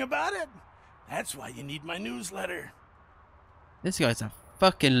time hearing about it? That's why you need my newsletter. This guy's a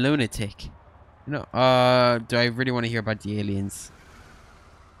fucking lunatic. You know, do I really want to hear about the aliens?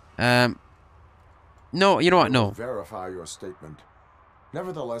 No, you know what? No. Verify your statement.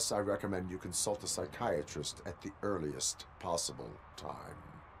 Nevertheless, I recommend you consult a psychiatrist at the earliest possible time.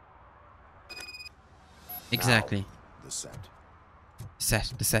 Exactly. Now, the set.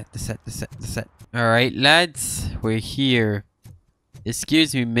 The set. Alright, lads. We're here.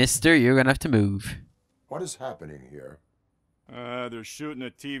 Excuse me, mister. You're gonna have to move. What is happening here? They're shooting a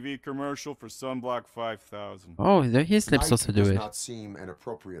TV commercial for Sunblock 5000. Oh, his lips also do does it. Not seem an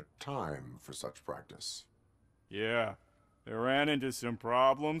appropriate time for such practice. Yeah, they ran into some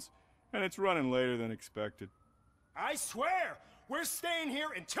problems, and it's running later than expected. I swear, we're staying here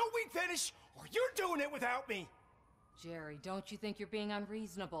until we finish, or you're doing it without me. Jerry, don't you think you're being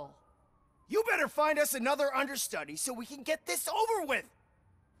unreasonable? You better find us another understudy so we can get this over with.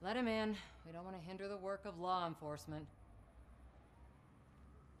 Let him in. We don't want to hinder the work of law enforcement.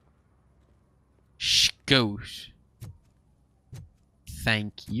 Scoot.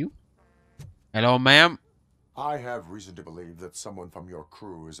 Thank you. Hello, ma'am. I have reason to believe that someone from your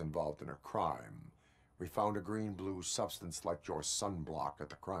crew is involved in a crime. We found a green-blue substance like your sunblock at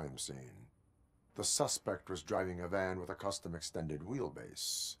the crime scene. The suspect was driving a van with a custom extended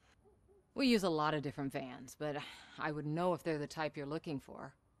wheelbase. We use a lot of different vans, but I wouldn't know if they're the type you're looking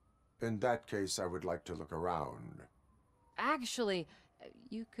for. In that case, I would like to look around. Actually,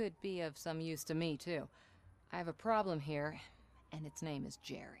 you could be of some use to me, too. I have a problem here, and its name is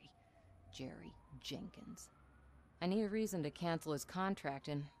Jerry. Jerry Jenkins. I need a reason to cancel his contract,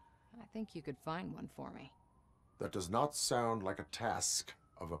 and I think you could find one for me. That does not sound like a task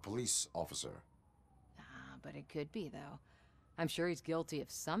of a police officer. But it could be, though. I'm sure he's guilty of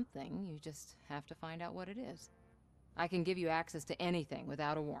something. You just have to find out what it is. I can give you access to anything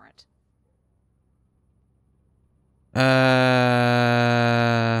without a warrant.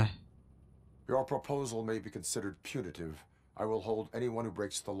 Your proposal may be considered punitive. I will hold anyone who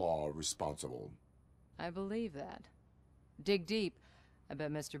breaks the law responsible. I believe that. Dig deep. I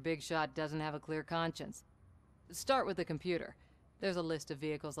bet Mr. Big Shot doesn't have a clear conscience. Start with the computer. There's a list of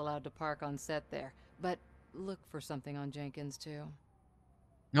vehicles allowed to park on set there, but look for something on Jenkins, too.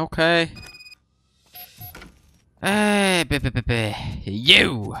 Okay.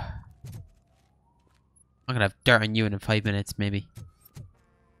 You! I'm gonna have dirt on you in 5 minutes, maybe.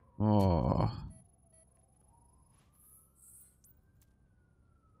 Oh.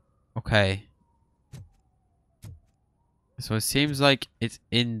 Okay. So it seems like it's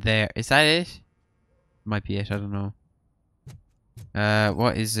in there. Is that it? Might be it, I don't know.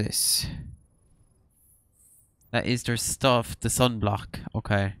 What is this? That is their stuff, the sunblock.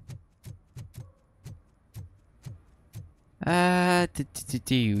 Okay.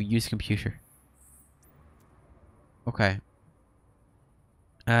 Use computer. Okay.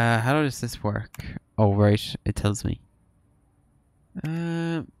 How does this work? Oh, right. It tells me.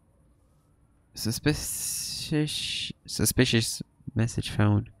 Suspicious message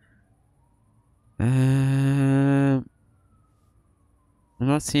found. I'm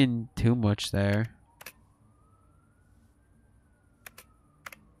not seeing too much there.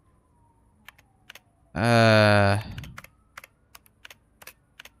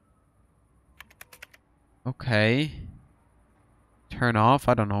 Okay. Turn off?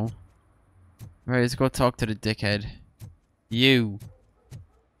 I don't know. Right, let's go talk to the dickhead. You.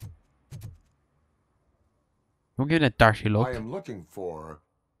 Don't give it a dirty look. I am looking for...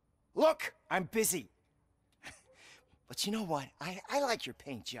 Look, I'm busy. But you know what? I like your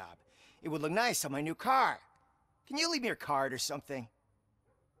paint job. It would look nice on my new car. Can you leave me your card or something?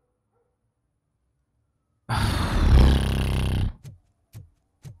 How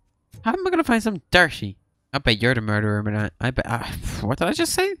am I gonna find some dirty? I bet you're the murderer, but I bet... what did I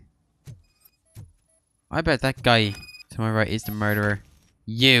just say? I bet that guy to my right is the murderer.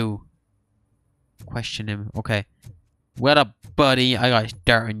 You. question him. Okay. What up, buddy? I got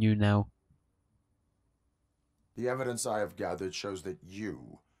dirt on you now. The evidence I have gathered shows that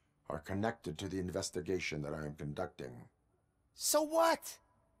you are connected to the investigation that I am conducting. So what?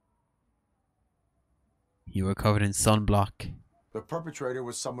 You were covered in sunblock. The perpetrator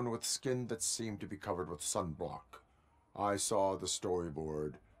was someone with skin that seemed to be covered with sunblock. I saw the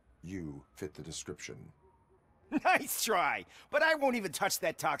storyboard. You fit the description. Nice try, but I won't even touch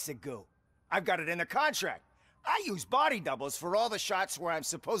that toxic goo. I've got it in the contract. I use body doubles for all the shots where I'm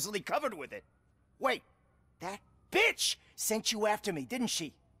supposedly covered with it. Wait, that bitch sent you after me, didn't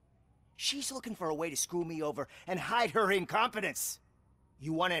she? She's looking for a way to screw me over and hide her incompetence.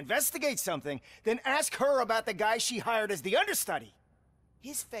 You want to investigate something, then ask her about the guy she hired as the understudy.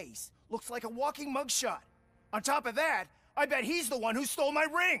 His face looks like a walking mugshot. On top of that, I bet he's the one who stole my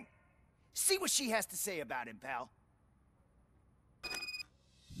ring. See what she has to say about him, pal.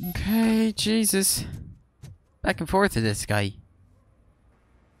 Okay, Jesus. Back and forth to this guy.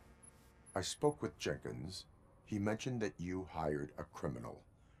 I spoke with Jenkins. He mentioned that you hired a criminal.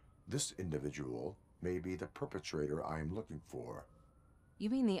 This individual may be the perpetrator I am looking for. You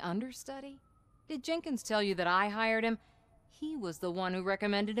mean the understudy? Did Jenkins tell you that I hired him? He was the one who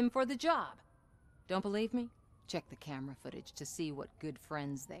recommended him for the job. Don't believe me? Check the camera footage to see what good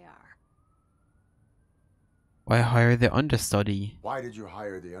friends they are. Why hire the understudy? Why did you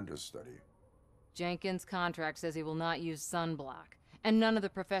hire the understudy? Jenkins' contract says he will not use sunblock, and none of the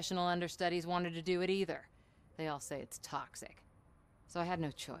professional understudies wanted to do it either. They all say it's toxic. So I had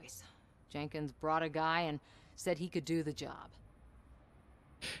no choice. Jenkins brought a guy and said he could do the job.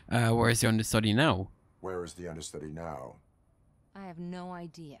 Where's the understudy now? Where is the understudy now? I have no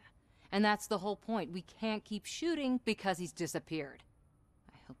idea. And that's the whole point. We can't keep shooting because he's disappeared.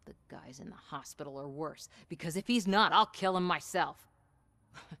 I hope the guy's in the hospital or worse, because if he's not, I'll kill him myself.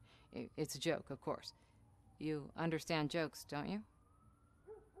 It's a joke, of course. You understand jokes, don't you?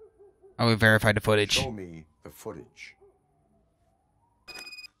 I will verify the footage. Show me the footage.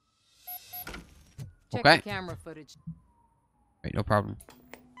 Check Okay. the camera footage. Right, no problem.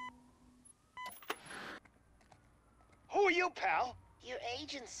 Who are you, pal? Your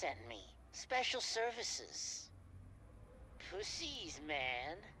agent sent me. Special services. Pussies,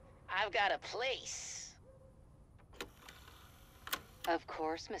 man. I've got a place. Of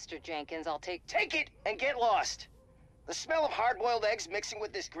course, Mr. Jenkins, I'll take... Take it and get lost. The smell of hard-boiled eggs mixing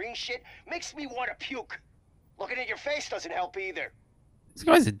with this green shit makes me want to puke. Looking at your face doesn't help either. This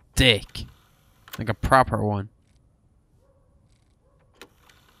guy's a dick. Like a proper one.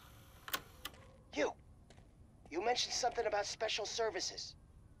 You mentioned something about special services.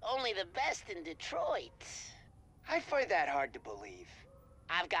 Only the best in Detroit. I find that hard to believe.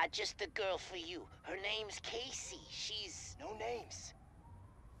 I've got just the girl for you. Her name's Casey. She's... No names.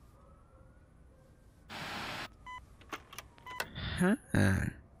 Huh.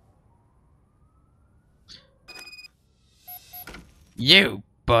 You,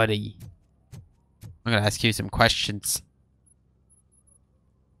 buddy. I'm gonna ask you some questions.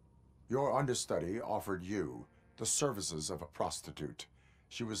 Your understudy offered you the services of a prostitute.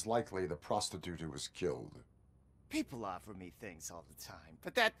 She was likely the prostitute who was killed. People offer me things all the time,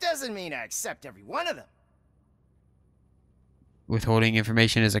 but that doesn't mean I accept every one of them. Withholding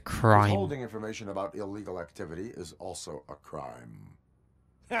information is a crime. Withholding information about illegal activity is also a crime.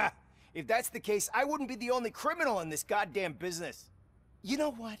 Ha! If that's the case, I wouldn't be the only criminal in this goddamn business. You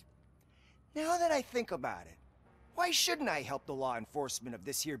know what? Now that I think about it, why shouldn't I help the law enforcement of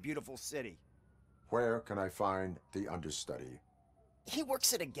this here beautiful city? Where can I find the understudy? He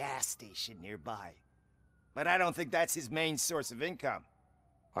works at a gas station nearby. But I don't think that's his main source of income.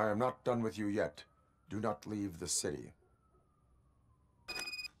 I am not done with you yet. Do not leave the city.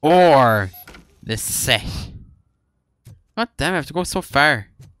 Or the set. God damn, I have to go so far.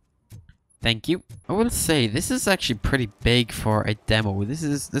 Thank you. I will say this is actually pretty big for a demo.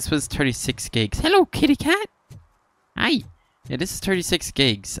 This was 36 gigs. Hello, kitty cat. Hi. Yeah, this is 36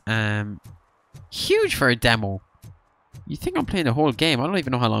 gigs. Huge for a demo. You think I'm playing the whole game? I don't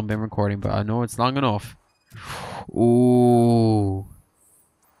even know how long I've been recording, but I know it's long enough. Ooh.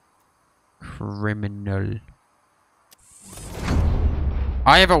 Criminal.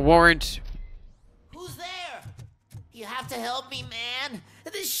 I have a warrant. Who's there? You have to help me, man.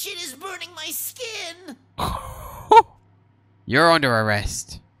 This shit is burning my skin. You're under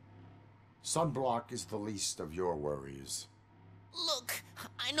arrest. Sunblock is the least of your worries. Look,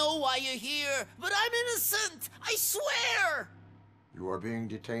 I know why you're here, but I'm innocent. I swear. You are being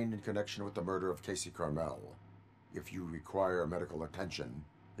detained in connection with the murder of Casey Carmel. If you require medical attention,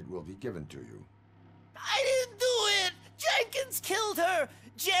 it will be given to you. I didn't do it. Jenkins killed her!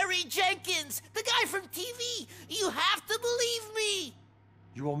 Jerry Jenkins, the guy from TV! You have to believe me!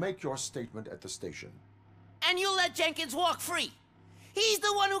 You will make your statement at the station. And you'll let Jenkins walk free. He's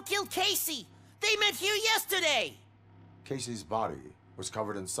the one who killed Casey. They met here yesterday. Casey's body was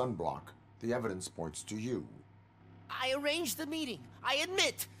covered in sunblock. The evidence points to you. I arranged the meeting, I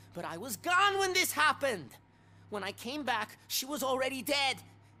admit, but I was gone when this happened. When I came back, she was already dead,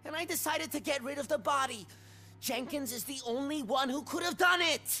 and I decided to get rid of the body. Jenkins is the only one who could have done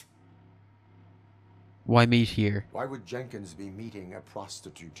it. Why meet here? Why would Jenkins be meeting a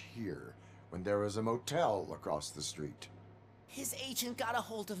prostitute here when there is a motel across the street? His agent got a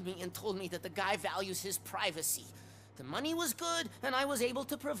hold of me and told me that the guy values his privacy. The money was good, and I was able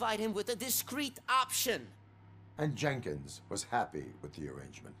to provide him with a discreet option. And Jenkins was happy with the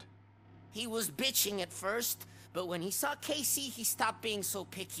arrangement. He was bitching at first, but when he saw Casey, he stopped being so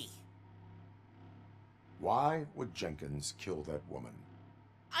picky. Why would Jenkins kill that woman?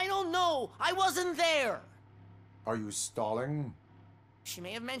 I don't know. I wasn't there. Are you stalling? She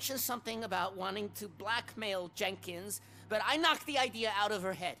may have mentioned something about wanting to blackmail Jenkins, but I knocked the idea out of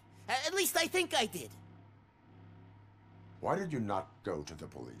her head. At least I think I did. Why did you not go to the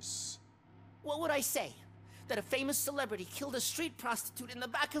police? What would I say? That a famous celebrity killed a street prostitute in the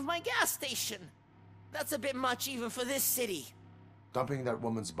back of my gas station? That's a bit much even for this city. Dumping that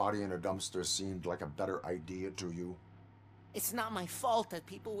woman's body in a dumpster seemed like a better idea to you? It's not my fault that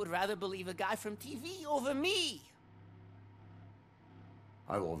people would rather believe a guy from TV over me.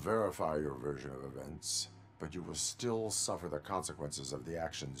 I will verify your version of events, but you will still suffer the consequences of the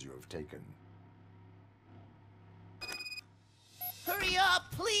actions you have taken. Hurry up,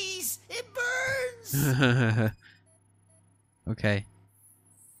 please! It burns! Okay.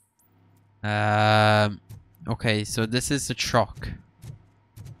 Okay, so this is the truck.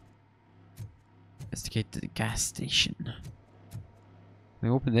 Investigate the gas station. Can we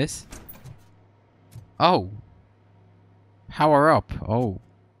open this? Oh! Power up. Oh.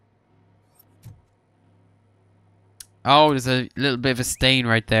 Oh, there's a little bit of a stain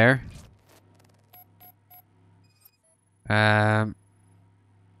right there.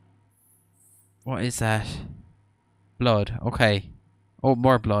 What is that? Blood. Okay. Oh,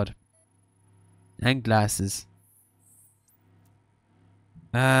 more blood. And glasses.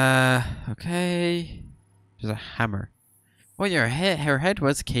 Okay. There's a hammer. Oh, her head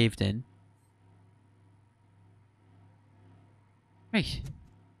was caved in. Right.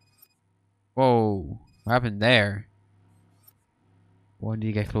 Whoa. What happened there? When did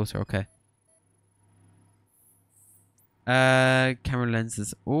you get closer? Okay. Camera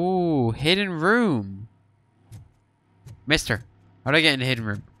lenses. Oh, hidden room. Mister, how do I get in the hidden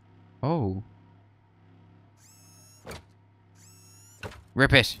room? Oh.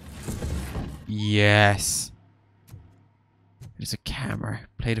 Rip it. Yes. There's a camera.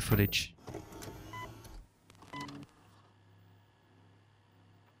 Play the footage.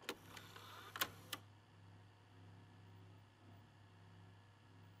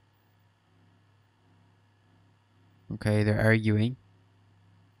 Okay, they're arguing.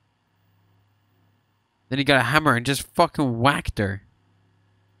 Then he got a hammer and just fucking whacked her.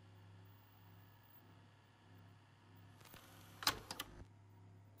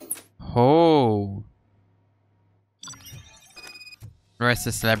 Oh. Arrest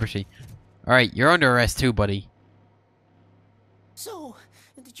the celebrity. Alright, you're under arrest too, buddy. So,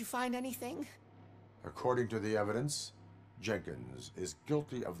 did you find anything? According to the evidence, Jenkins is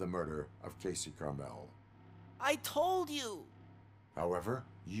guilty of the murder of Casey Carmel. I told you. However,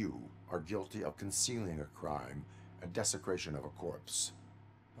 you are guilty of concealing a crime and desecration of a corpse.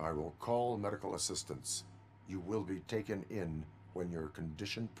 I will call medical assistance. You will be taken in when your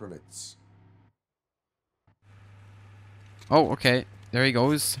condition permits. Oh, okay. There he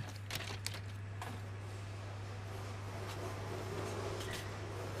goes.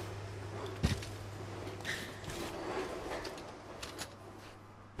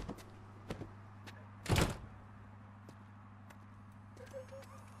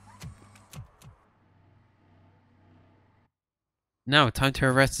 Now, time to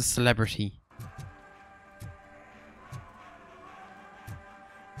arrest the celebrity.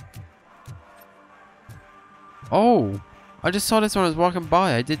 Oh! I just saw this when I was walking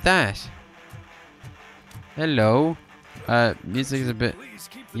by. I did that. Hello. Music is a bit,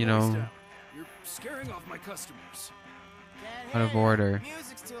 you know, You're scaring off my customers. out of order.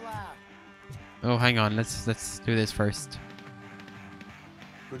 Music's too loud. Oh, hang on. Let's do this first.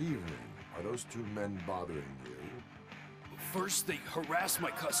 Good evening. Are those two men bothering you? First, they harass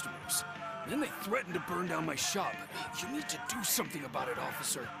my customers. Then they threatened to burn down my shop. You need to do something about it,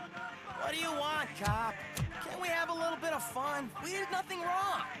 officer. What do you want, cop? Can't we have a little bit of fun? We did nothing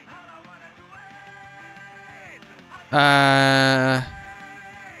wrong.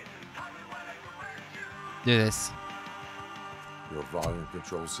 Do this. Your volume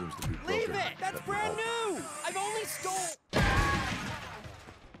control seems to be broken. Leave it! That's brand new! I've only stole...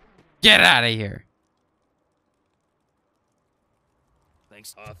 Get out of here.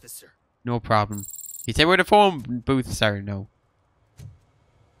 Thanks, officer. No problem. You say where the phone booths are? No.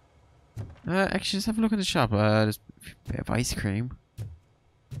 Actually, just have a look at the shop. There's a bit of ice cream.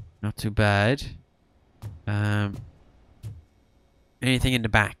 Not too bad. Anything in the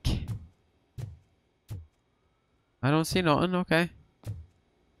back? I don't see nothing. Okay.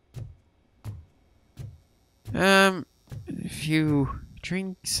 A few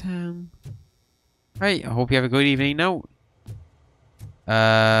drinks. Right. I hope you have a good evening now.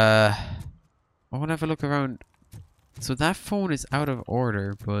 I want to have a look around. So that phone is out of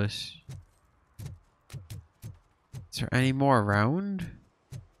order, but is there any more around?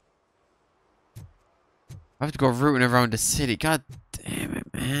 I have to go rooting around the city. God damn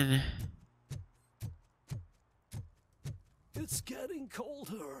it, man. It's getting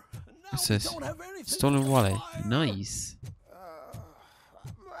colder. What's this? Stolen wallet. Nice.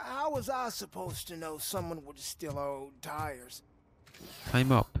 How was I supposed to know someone would steal old tires?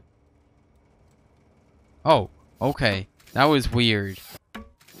 Climb up. Oh, okay. That was weird.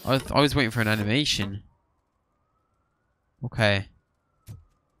 I was waiting for an animation. Okay.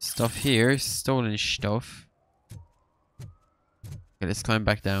 Stuff here. Stolen stuff. Okay, let's climb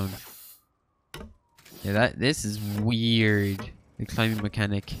back down. Yeah, this is weird. The climbing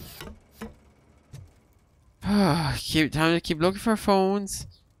mechanic. Time to keep looking for phones.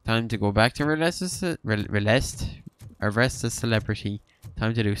 Time to go back to arrest a celebrity.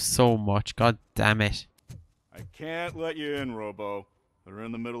 Time to do so much. God damn it. I can't let you in, Robo. They're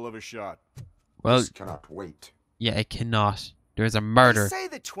in the middle of a shot. Well, this cannot wait. Yeah, it cannot. There's a murder. They say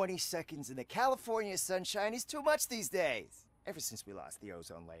that 20 seconds in the California sunshine is too much these days. Ever since we lost the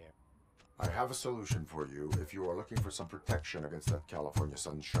ozone layer. I have a solution for you if you are looking for some protection against that California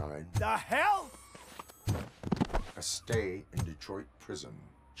sunshine. The hell? A stay in Detroit prison.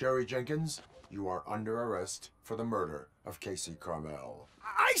 Jerry Jenkins, you are under arrest for the murder of Casey Carmel.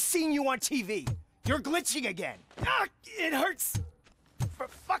 I seen you on TV. You're glitching again. Ah, it hurts. For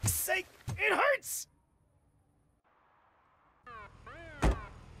fuck's sake, it hurts.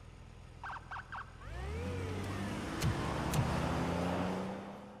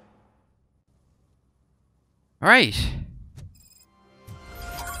 All right.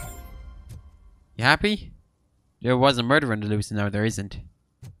 You happy? There was a murder on the loose, and now there isn't.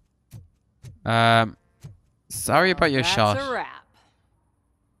 Sorry about your shot. That's a wrap.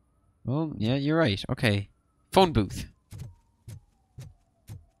 Well, yeah, you're right. Okay. Phone booth.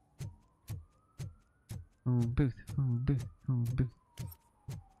 Phone booth, phone booth, phone booth.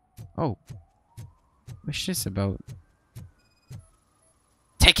 Oh. What's this about?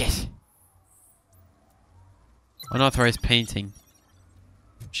 Take it! Unauthorized painting.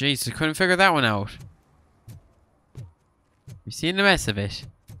 Jeez, I couldn't figure that one out. You seen the mess of it?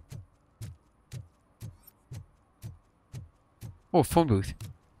 Oh, phone booth.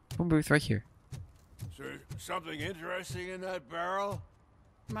 Phone booth right here. Is there something interesting in that barrel?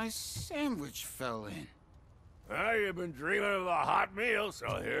 My sandwich fell in. Well, you've been dreaming of a hot meal,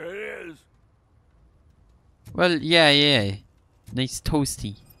 so here it is. Well, yeah. Nice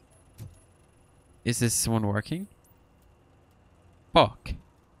toasty. Is this one working? Fuck.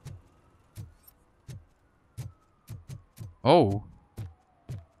 Oh.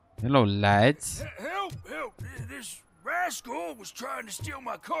 Hello, lads. Help! This rascal was trying to steal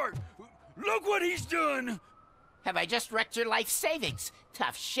my cart. Look what he's done! Have I just wrecked your life savings?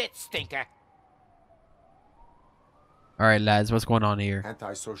 Tough shit, stinker. Alright, lads, what's going on here?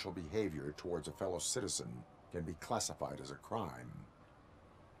 Antisocial behavior towards a fellow citizen can be classified as a crime.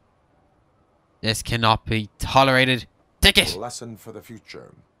 This cannot be tolerated. Take it! A lesson for the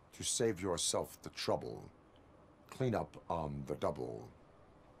future. To save yourself the trouble. Clean up on the double.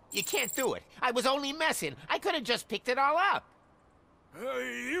 You can't do it. I was only messing. I could have just picked it all up.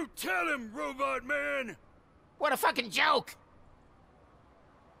 You tell him, Robot Man! What a fucking joke!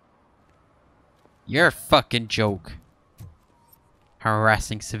 You're a fucking joke.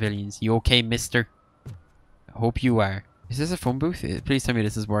 Harassing civilians. You okay, mister? I hope you are. Is this a phone booth? Please tell me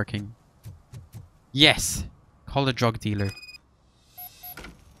this is working. Yes! Call the drug dealer.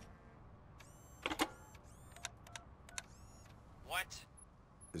 What?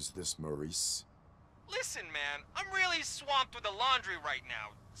 Is this Maurice? Listen, man, I'm really swamped with the laundry right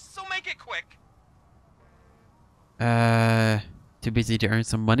now. So make it quick. Too busy to earn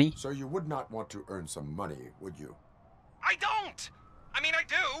some money? So you would not want to earn some money, would you? I don't! I mean, I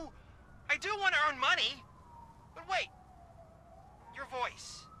do. I do want to earn money. But wait. Your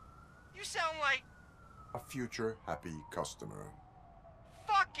voice. You sound like... A future happy customer.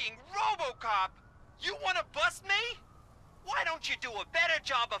 Fucking RoboCop! You want to bust me? Why don't you do a better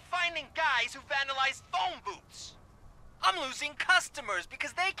job of finding guys who vandalize phone booths? I'm losing customers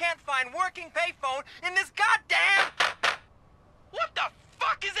because they can't find working payphone in this goddamn... What the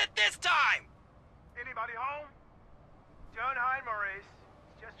fuck is it this time? Anybody home? Don't hide, Maurice.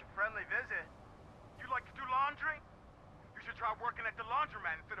 It's just a friendly visit. You like to do laundry? You should try working at the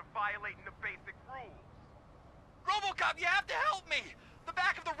laundromat instead of violating the basic rules. RoboCop, you have to help me! The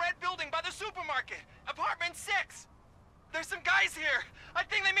back of the red building by the supermarket. Apartment 6. There's some guys here. I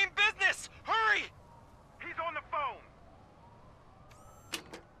think they mean business. Hurry! He's on the phone.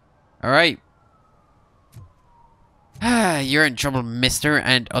 Alright. You're in trouble, mister,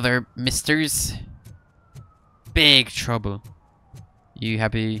 and other misters. Big trouble. You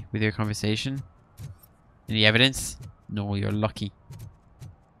happy with your conversation? Any evidence? No, you're lucky.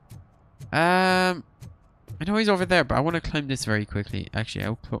 I know he's over there, but I want to climb this very quickly. Actually,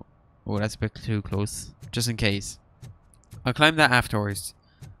 oh, that's a bit too close. Just in case. I'll climb that afterwards.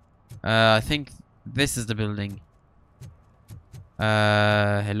 I think this is the building.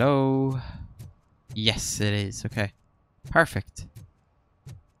 Hello? Yes, it is. Okay. Perfect.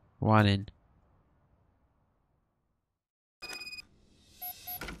 Go on in.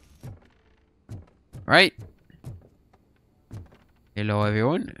 Right. Hello,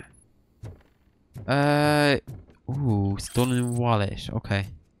 everyone. Ooh, stolen wallet. Okay.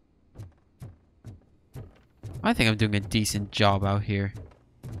 I think I'm doing a decent job out here.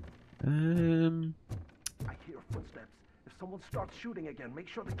 I hear footsteps. If someone starts shooting again, make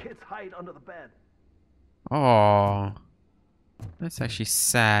sure the kids hide under the bed. Oh, that's actually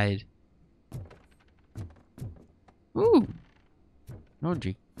sad. Ooh,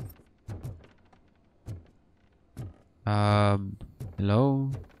 laundry.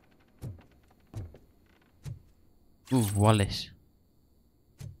 Hello. Ooh, wallet.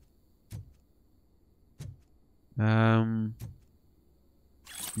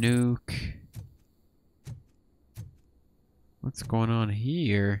 Nuke. What's going on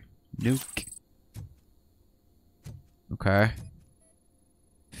here? Nuke. Okay.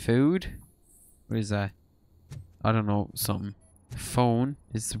 Food? What is that? I don't know, something. Phone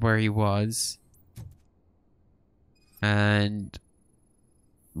is where he was. And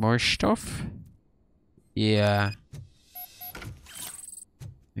more stuff? Yeah.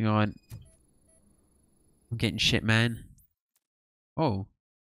 Hang on. I'm getting shit, man. Oh.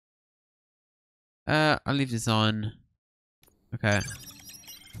 I'll leave this on. Okay.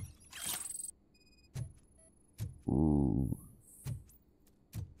 Ooh.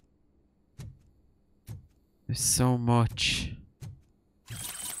 There's so much.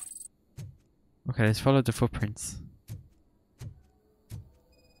 Okay, let's follow the footprints.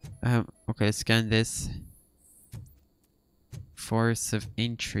 Okay, let's scan this. Force of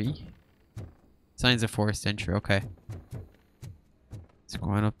entry. Signs of forced entry, okay. It's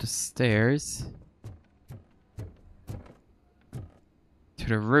going up the stairs. To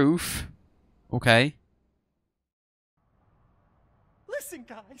the roof. Okay. Listen,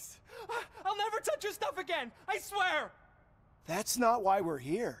 guys. I'll never touch your stuff again. I swear. That's not why we're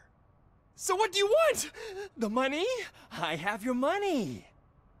here. So what do you want? The money? I have your money.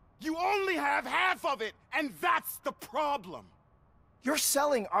 You only have half of it, and that's the problem. You're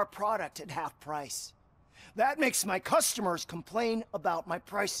selling our product at half price. That makes my customers complain about my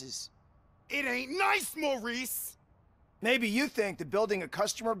prices. It ain't nice, Maurice. Maybe you think that building a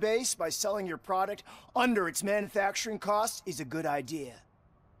customer base by selling your product under its manufacturing costs is a good idea.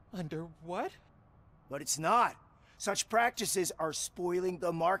 Under what? But it's not. Such practices are spoiling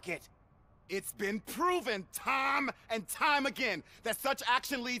the market. It's been proven time and time again that such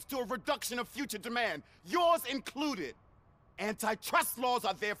action leads to a reduction of future demand, yours included. Antitrust laws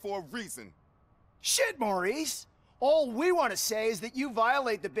are there for a reason. Shit, Maurice! All we want to say is that you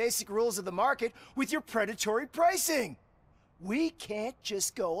violate the basic rules of the market with your predatory pricing. We can't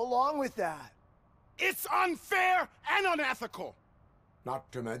just go along with that. It's unfair and unethical.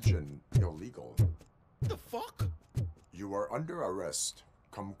 Not to mention illegal. The fuck? You are under arrest.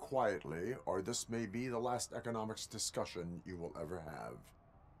 Come quietly, or this may be the last economics discussion you will ever have.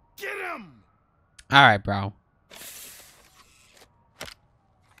 Get him! Alright, bro.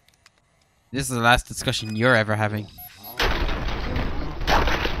 This is the last discussion you're ever having.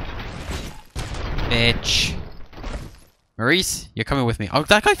 Bitch. Maurice, you're coming with me. Oh,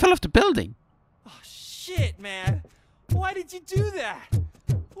 that guy fell off the building. Oh, shit, man. Why did you do that?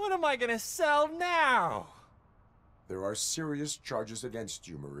 What am I gonna sell now? There are serious charges against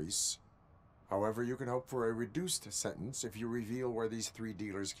you, Maurice. However, you can hope for a reduced sentence if you reveal where these 3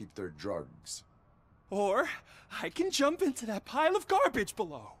 dealers keep their drugs. Or I can jump into that pile of garbage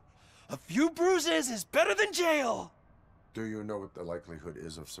below. A few bruises is better than jail. Do you know what the likelihood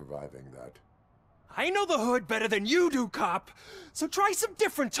is of surviving that? I know the hood better than you do, cop. So try some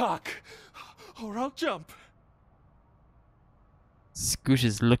different talk, or I'll jump. Scoosh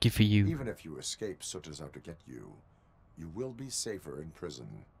is lucky for you. Even if you escape Soot is out to get you, you will be safer in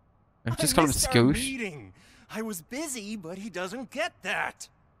prison. I've just called him missed our Scoosh. meeting. I was busy, but he doesn't get that.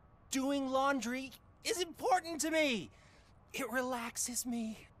 Doing laundry is important to me. It relaxes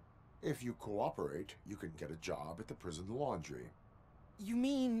me. If you cooperate, you can get a job at the prison laundry. You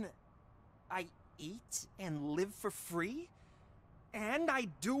mean I eat and live for free? And I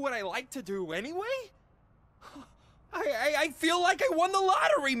do what I like to do anyway? I feel like I won the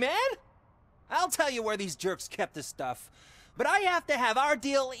lottery, man! I'll tell you where these jerks kept the stuff, but I have to have our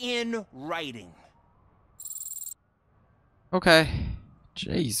deal in writing. Okay.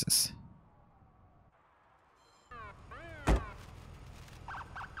 Jesus.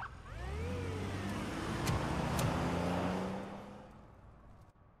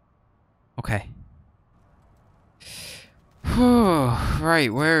 Okay.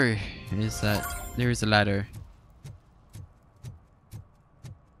 Right, where is that? There's a ladder.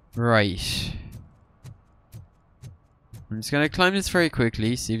 Right. I'm just gonna climb this very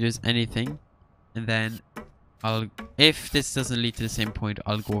quickly, see if there's anything. And then if this doesn't lead to the same point,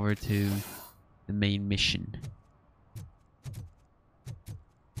 I'll go over to the main mission.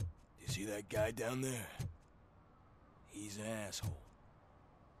 You see that guy down there? He's an asshole.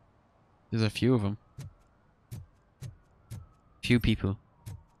 There's a few of them. Few people.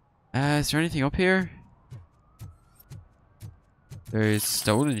 Is there anything up here? There's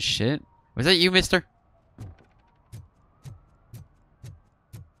stolen shit. Was that you, mister?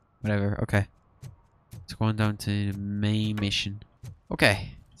 Whatever, okay. Let's go on down to the main mission.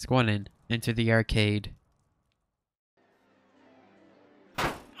 Okay, let's go on in. Into the arcade.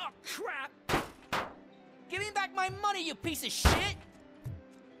 Oh, crap! Give me back my money, you piece of shit!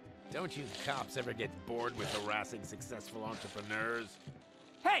 Don't you cops ever get bored with harassing successful entrepreneurs?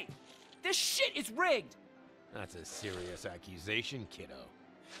 Hey! This shit is rigged! That's a serious accusation, kiddo.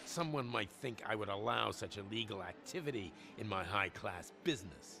 Someone might think I would allow such illegal activity in my high-class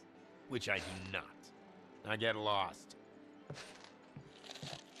business, which I do not. Now get lost.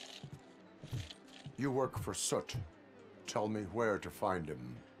 You work for Soot. Tell me where to find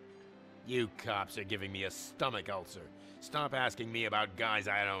him. You cops are giving me a stomach ulcer. Stop asking me about guys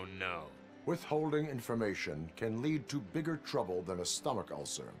I don't know. Withholding information can lead to bigger trouble than a stomach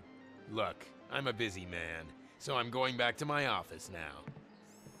ulcer. Look, I'm a busy man, so I'm going back to my office now.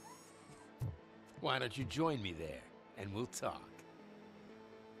 Why don't you join me there, and we'll talk.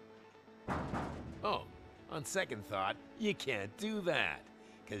 Oh, on second thought, you can't do that,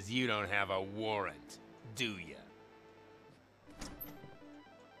 'cause you don't have a warrant, do ya?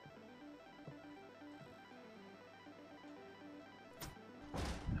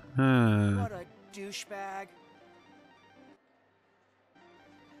 What a douchebag.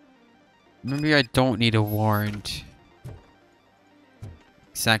 Maybe I don't need a warrant.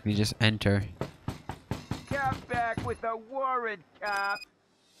 Exactly, just enter. Come back with a warrant, cop!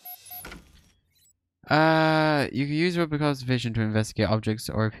 You can use RoboCop's vision to investigate objects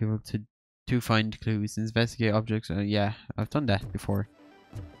or people to find clues. Investigate objects. Yeah, I've done that before.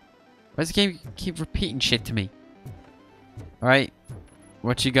 Why does the game keep repeating shit to me? Alright.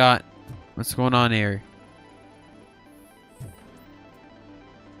 What you got? What's going on here?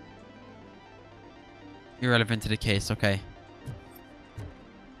 Irrelevant to the case, okay.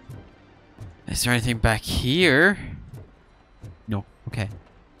 Is there anything back here? No, okay.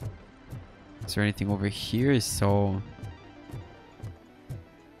 Is there anything over here? So...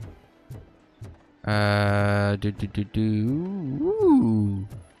 Ooh.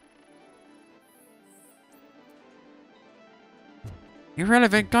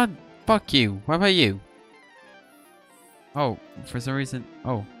 Irrelevant, god, fuck you. What about you? Oh, for some reason,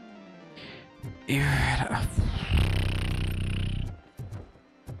 oh.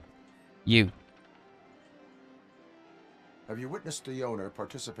 You. Have you witnessed the owner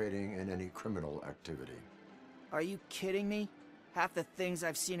participating in any criminal activity? Are you kidding me? Half the things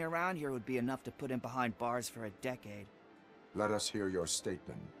I've seen around here would be enough to put him behind bars for a decade. Let us hear your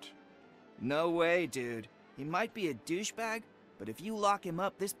statement. No way, dude. He might be a douchebag, but if you lock him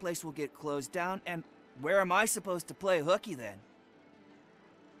up, this place will get closed down and... Where am I supposed to play hooky then?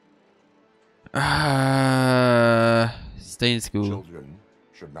 Stay in school. Children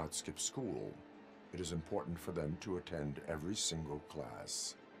should not skip school. It is important for them to attend every single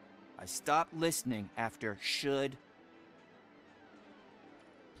class. I stopped listening after should.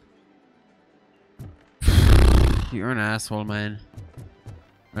 You're an asshole, man.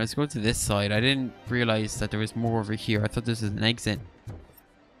 Let's go to this side. I didn't realize that there was more over here. I thought this was an exit.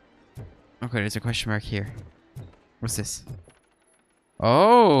 Okay, there's a question mark here. What's this?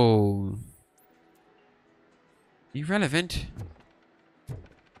 Oh! Irrelevant.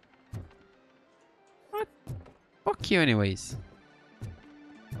 What? Fuck you anyways.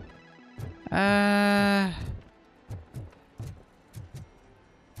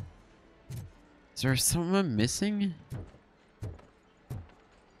 Is there someone missing?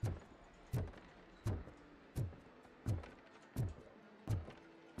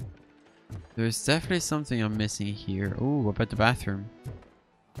 There's definitely something I'm missing here. Oh, what about the bathroom?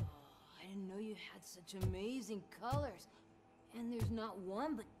 I didn't know you had such amazing colors. And there's not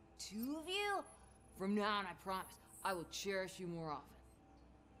one, but two of you? From now on, I promise, I will cherish you more often.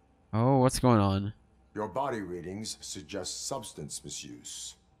 Oh, what's going on? Your body readings suggest substance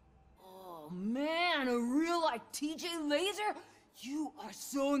misuse. Oh man, a real like TJ Laser? You are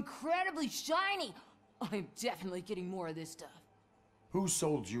so incredibly shiny. I'm definitely getting more of this stuff. Who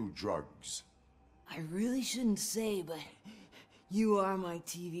sold you drugs? I really shouldn't say, but you are my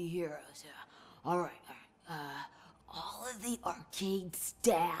TV heroes. Alright. All of the arcade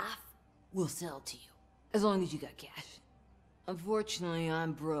staff will sell to you, as long as you got cash. Unfortunately,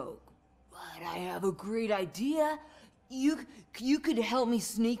 I'm broke, but I have a great idea. You could help me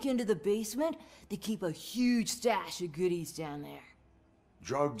sneak into the basement. They keep a huge stash of goodies down there.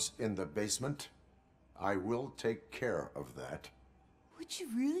 Drugs in the basement? I will take care of that. Would you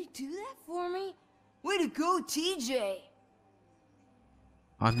really do that for me? Way to go, TJ!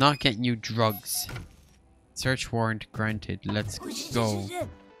 I'm not getting you drugs. Search warrant granted. Let's go.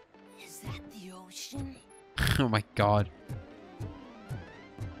 Is that the ocean? Oh my god.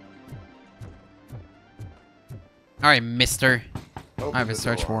 Alright, mister. I have a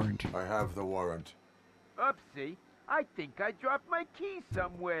search warrant. I have the warrant. Oopsie. I think I dropped my key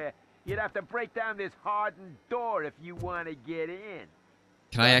somewhere. You'd have to break down this hardened door if you want to get in.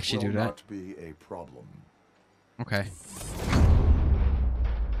 Can I actually do that? Not be a problem. Okay.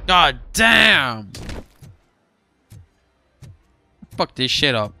 God damn! Fuck this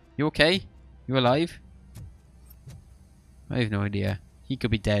shit up. You okay? You alive? I have no idea. He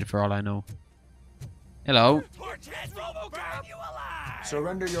could be dead for all I know. Hello?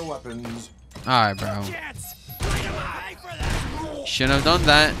 Surrender your weapons. Alright, bro. Shouldn't have done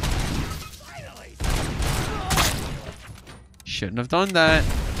that. Shouldn't have done that.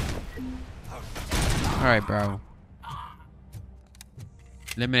 Alright, bro.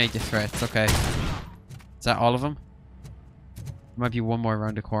 Eliminate the threats. Okay. Is that all of them? Might be one more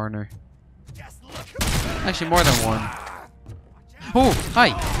around the corner. Actually, more than one. Oh, hi.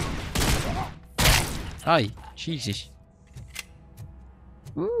 Hi. Jesus.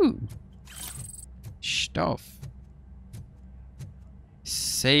 Ooh. Stuff.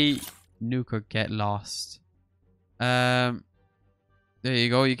 Say nuke or get lost. There you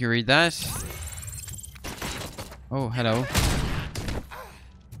go. You can read that. Oh, hello.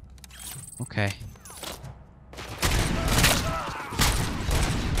 Okay.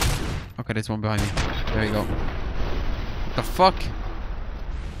 Okay, there's one behind me. There you go. What the fuck?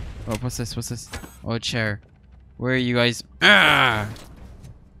 Oh, what's this? What's this? Oh, a chair. Where are you guys? Ah!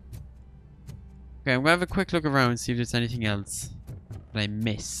 Okay, I'm gonna have a quick look around and see if there's anything else that I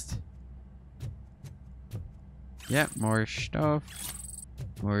missed. Yeah, more stuff.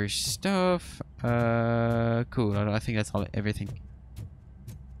 More stuff. Cool. I think that's all. Everything.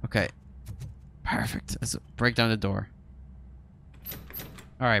 Okay. Perfect. Let's break down the door.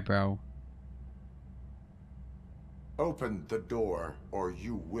 Alright, bro. Open the door, or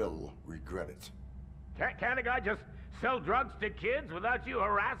you will regret it. Can't a guy just sell drugs to kids without you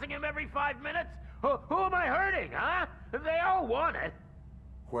harassing him every 5 minutes? Who am I hurting, huh? They all want it.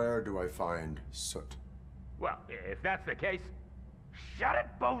 Where do I find soot? Well, if that's the case, shut it,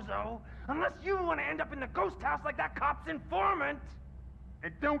 bozo! Unless you want to end up in the ghost house like that cop's informant!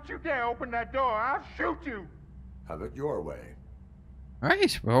 And don't you dare open that door, I'll shoot you! Have it your way.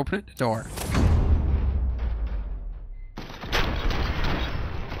 Alright, we're opening the door.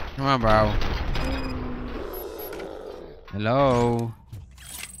 Come on, bro. Hello?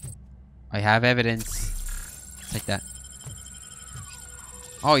 I have evidence. Take that.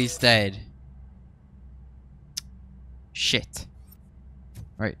 Oh, he's dead. Shit.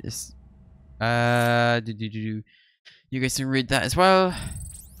 Right, this... You guys can read that as well.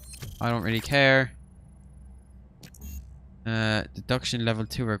 I don't really care. Deduction level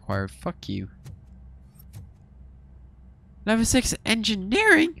 2 required. Fuck you. Level 6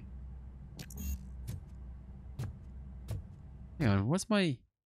 engineering? Hang on, what's my...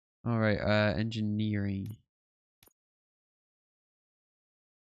 Alright, engineering.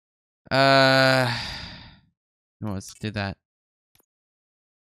 No, let's do that.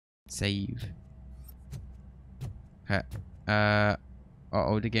 Save. Okay.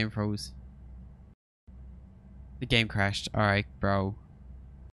 Uh-oh, the game froze. The game crashed. Alright, bro.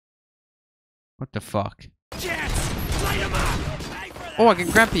 What the fuck? Oh, I can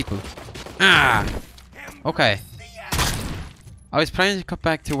grab people. Ah! Okay. I was planning to cut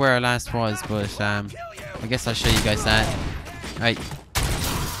back to where I last was, but I guess I'll show you guys that. Right.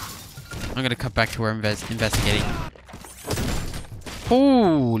 I'm gonna cut back to where I'm investigating.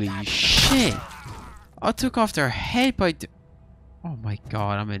 Holy shit! I took off their head by... Oh my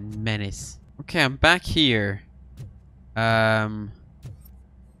god, I'm a menace. Okay, I'm back here. I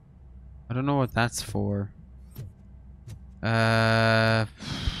don't know what that's for.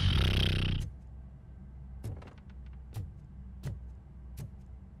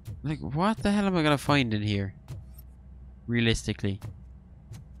 Like, what the hell am I gonna find in here? Realistically.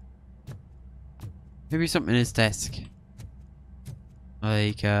 Maybe something in his desk.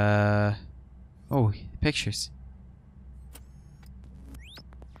 Like, oh, pictures.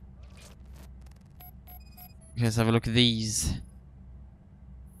 Okay, let's have a look at these.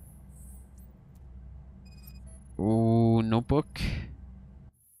 Oh, notebook.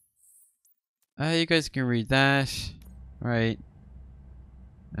 You guys can read that. Right.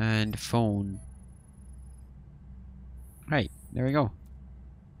 And phone. Right, there we go.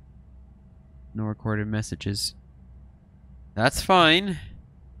 No recorded messages. That's fine.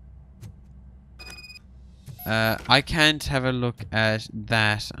 I can't have a look at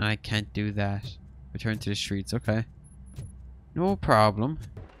that, and I can't do that. Return to the streets, okay. No problem.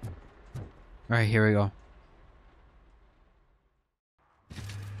 Alright, here we go.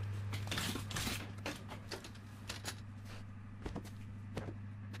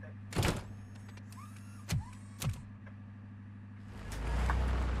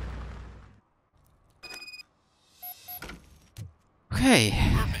 Okay.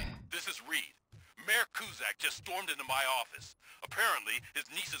 This is Reed. Mayor Kuzak just stormed into my office. Apparently, his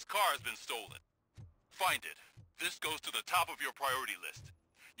niece's car has been stolen. Find it. This goes to the top of your priority list.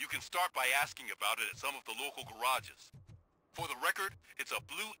 You can start by asking about it at some of the local garages. For the record, it's a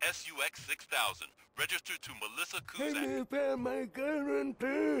blue SUX 6000, registered to Melissa Kuzak.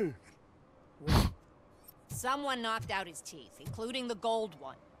 Someone knocked out his teeth, including the gold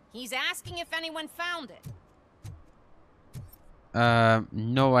one. He's asking if anyone found it.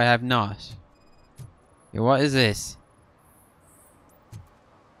 No, I have not. Okay, what is this?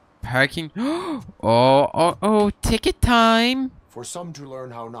 Parking? Oh, ticket time! For some, to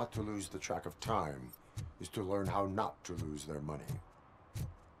learn how not to lose the track of time is to learn how not to lose their money.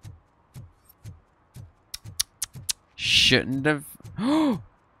 Shouldn't have...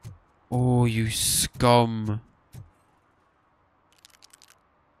 Oh, you scum.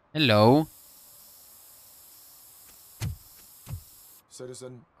 Hello.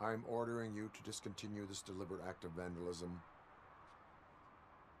 Citizen, I'm ordering you to discontinue this deliberate act of vandalism.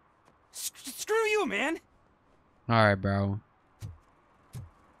 Screw you, man! Alright, bro.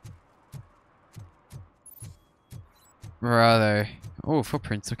 Brother. Oh,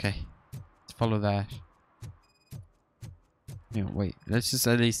 footprints, okay. Let's follow that. No, wait. Let's just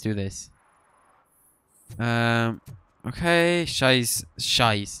at least do this. Okay. Size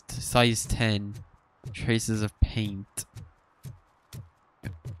 10. Traces of paint.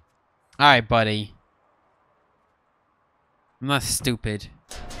 Alright, buddy. I'm not stupid.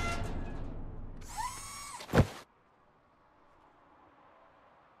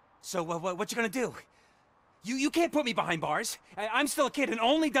 So, what you gonna do? You can't put me behind bars. I'm still a kid and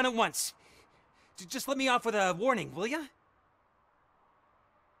only done it once. Just let me off with a warning, will ya?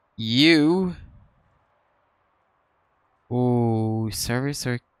 You? Oh, service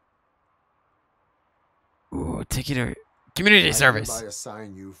or... Oh, ticket or... Community service. I hereby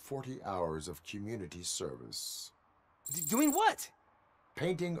assign you 40 hours of community service. Doing what?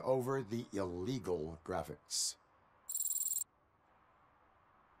 Painting over the illegal graphics.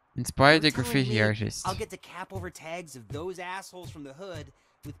 Inspire the graffiti artist. I'll get to cap over tags of those assholes from the hood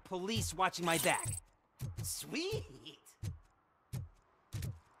with police watching my back. Sweet.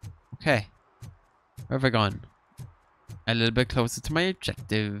 Okay. Where have I gone? A little bit closer to my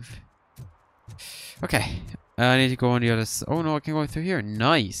objective. Okay. I need to go on the other side. Oh no, I can go through here.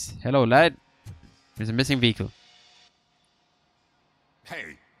 Nice. Hello, lad. There's a missing vehicle.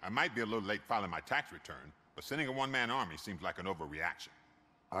 Hey, I might be a little late filing my tax return, but sending a one-man army seems like an overreaction.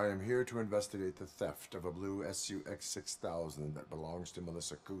 I am here to investigate the theft of a blue SUX 6000 that belongs to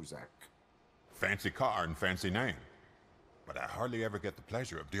Melissa Kuzak. Fancy car and fancy name, but I hardly ever get the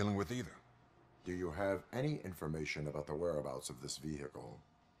pleasure of dealing with either. Do you have any information about the whereabouts of this vehicle?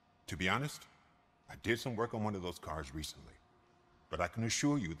 To be honest, I did some work on one of those cars recently, but I can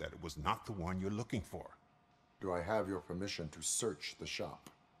assure you that it was not the one you're looking for. Do I have your permission to search the shop?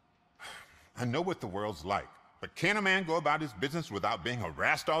 I know what the world's like, but can a man go about his business without being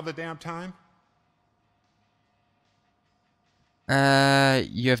harassed all the damn time?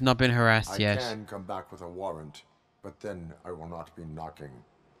 You have not been harassed yet. I can come back with a warrant, but then I will not be knocking.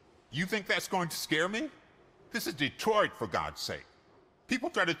 You think that's going to scare me? This is Detroit, for God's sake. People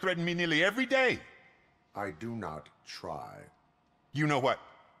try to threaten me nearly every day. I do not try. You know what?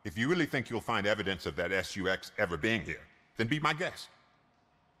 If you really think you'll find evidence of that SUX ever being here, then be my guest.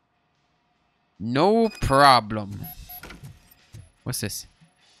 No problem. What's this?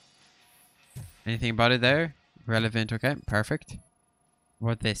 Anything about it there? Relevant, okay, perfect.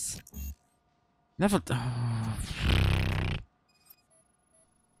 What this? Level... Oh.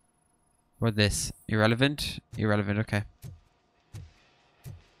 What this? Irrelevant? Irrelevant, okay.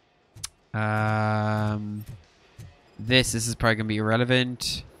 This is probably gonna be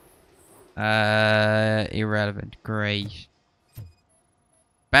irrelevant. Irrelevant, great.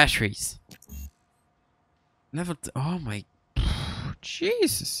 Batteries. Level... Oh my...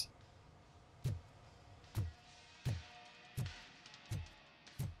 Jesus.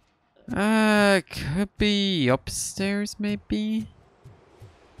 Could be upstairs, maybe.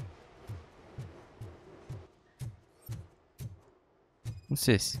 What's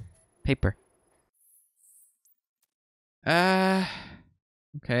this? Paper. Okay,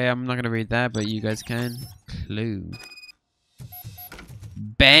 I'm not gonna read that, but you guys can. Clue.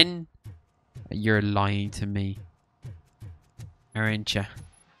 Ben? You're lying to me. Aren't ya?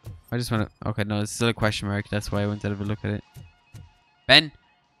 I just wanna... Okay, no, it's still a question mark. That's why I went to have a look at it. Ben?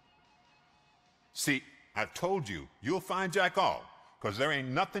 See, I've told you, you'll find Jack all, because there ain't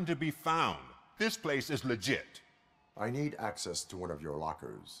nothing to be found. This place is legit. I need access to one of your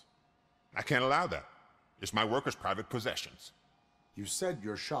lockers. I can't allow that. It's my workers' private possessions. You said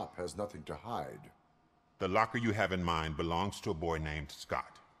your shop has nothing to hide. The locker you have in mind belongs to a boy named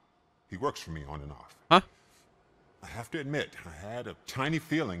Scott. He works for me on and off. Huh? I have to admit, I had a tiny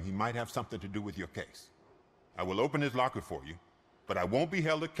feeling he might have something to do with your case. I will open his locker for you, but I won't be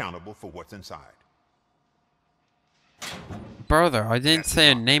held accountable for what's inside. Brother, I didn't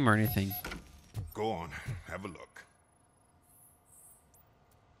say a name or anything. Go on, have a look.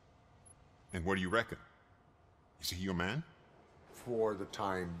 And what do you reckon? Is he your man? For the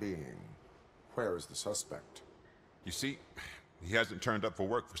time being. Where is the suspect? You see, he hasn't turned up for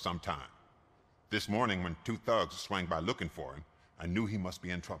work for some time. This morning, when two thugs swang by looking for him, I knew he must be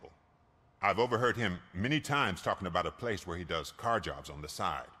in trouble. I've overheard him many times talking about a place where he does car jobs on the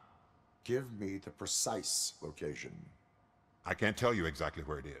side. Give me the precise location. I can't tell you exactly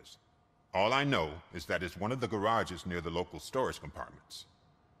where it is. All I know is that it's one of the garages near the local storage compartments.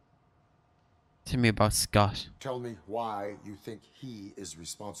 Tell me about Scott. Tell me why you think he is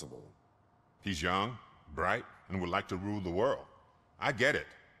responsible. He's young, bright, and would like to rule the world. I get it.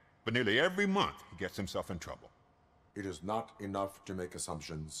 But nearly every month, he gets himself in trouble. It is not enough to make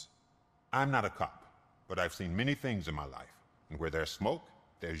assumptions. I'm not a cop, but I've seen many things in my life. And where there's smoke,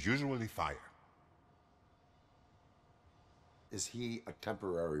 there's usually fire. Is he a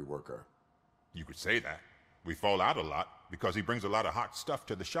temporary worker? You could say that. We fall out a lot because he brings a lot of hot stuff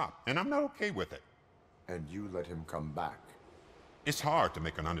to the shop, and I'm not okay with it. And you let him come back? It's hard to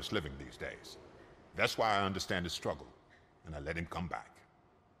make an honest living these days. That's why I understand his struggle, and I let him come back.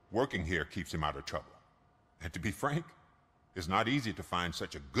 Working here keeps him out of trouble. And to be frank, it's not easy to find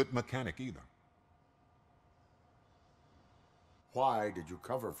such a good mechanic either. Why did you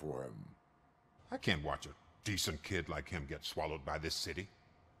cover for him? I can't watch a decent kid like him get swallowed by this city.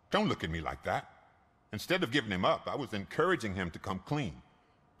 Don't look at me like that. Instead of giving him up, I was encouraging him to come clean.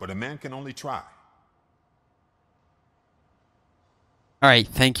 But a man can only try. Alright,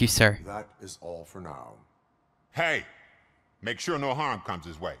 thank you, sir. That is all for now. Hey! Make sure no harm comes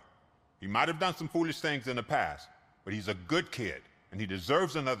his way. He might have done some foolish things in the past, but he's a good kid, and he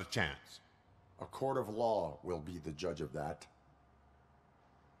deserves another chance. A court of law will be the judge of that.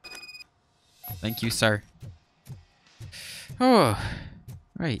 Thank you, sir. Oh,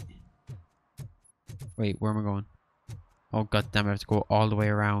 right. Wait, where am I going? Oh, goddamn! I have to go all the way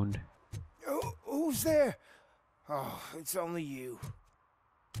around. Who's there? Oh, it's only you.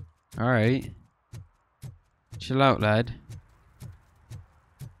 All right. Chill out, lad.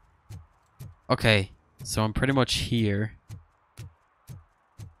 Okay, so I'm pretty much here.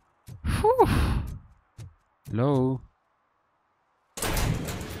 Whew. Hello?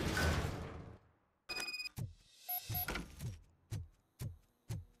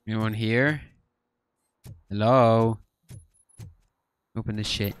 Anyone here? Hello? Open this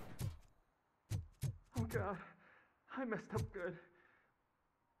shit. Oh god, I messed up good.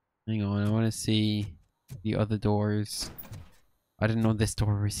 Hang on, I want to see the other doors. I didn't know this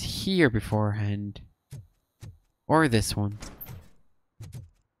door was here beforehand. Or this one.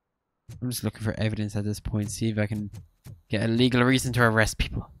 I'm just looking for evidence at this point, see if I can get a legal reason to arrest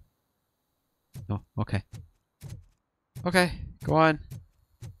people. Oh, okay. Okay, go on.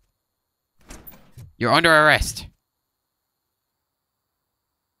 You're under arrest.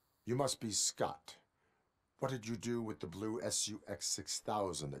 You must be Scott. What did you do with the blue SUX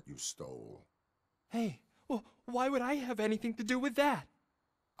 6000 that you stole? Hey, well, why would I have anything to do with that?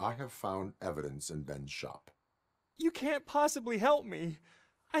 I have found evidence in Ben's shop. You can't possibly help me.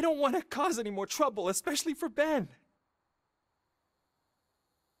 I don't want to cause any more trouble, especially for Ben.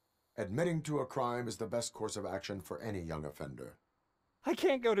 Admitting to a crime is the best course of action for any young offender. I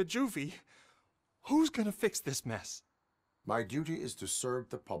can't go to juvie. Who's gonna fix this mess? My duty is to serve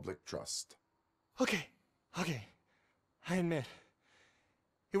the public trust. Okay. I admit.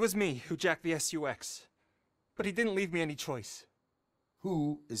 It was me who jacked the SUX. But he didn't leave me any choice.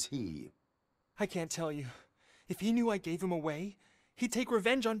 Who is he? I can't tell you. If he knew I gave him away, he'd take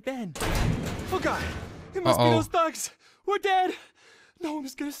revenge on Ben. Oh god! It must be those thugs! We're dead! No one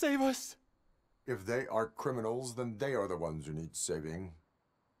is gonna save us. If they are criminals, then they are the ones who need saving.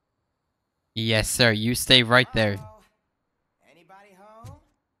 Yes, sir. You stay right there. Anybody home?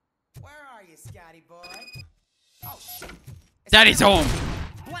 Where are you, Scotty boy? Oh shit! Daddy's home.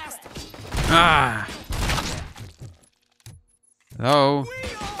 Blast! Ah. Hello.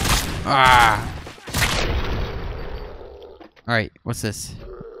 Ah. All right. What's this?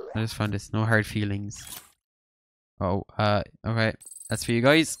 I just found this. No hard feelings. Oh. Okay. That's for you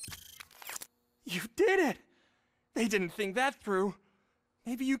guys. You did it! They didn't think that through.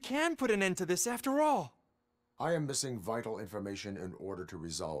 Maybe you can put an end to this after all. I am missing vital information in order to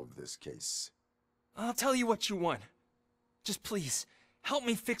resolve this case. I'll tell you what you want. Just please, help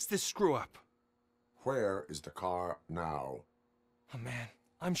me fix this screw-up. Where is the car now? Oh man,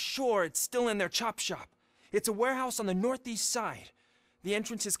 I'm sure it's still in their chop shop. It's a warehouse on the northeast side. The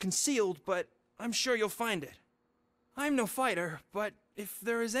entrance is concealed, but I'm sure you'll find it. I'm no fighter, but if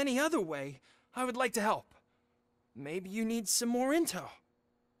there is any other way, I would like to help. Maybe you need some more intel.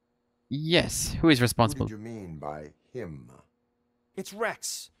 Yes. Who is responsible? What do you mean by him? It's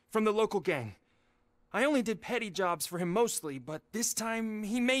Rex, from the local gang. I only did petty jobs for him mostly, but this time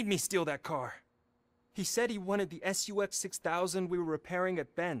he made me steal that car. He said he wanted the SUX 6000 we were repairing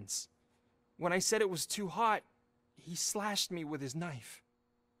at Ben's. When I said it was too hot, he slashed me with his knife.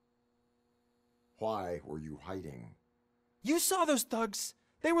 Why were you hiding? You saw those thugs.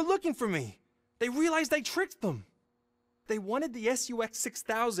 They were looking for me. They realized I tricked them. They wanted the SUX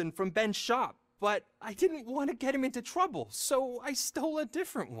 6000 from Ben's shop, but I didn't want to get him into trouble, so I stole a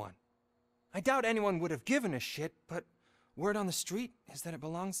different one. I doubt anyone would have given a shit, but word on the street is that it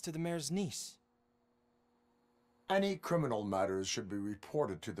belongs to the mayor's niece. Any criminal matters should be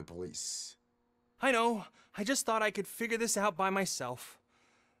reported to the police. I know. I just thought I could figure this out by myself.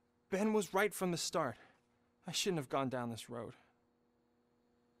 Ben was right from the start. I shouldn't have gone down this road.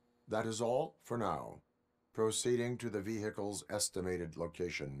 That is all for now. Proceeding to the vehicle's estimated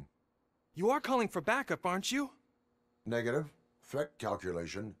location. You are calling for backup, aren't you? Negative. Threat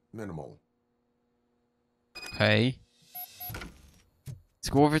calculation minimal. Okay. Let's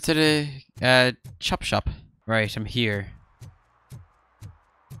go over to the chop shop. Right, I'm here.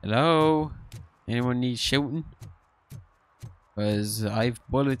 Hello? Anyone need shooting? Because I've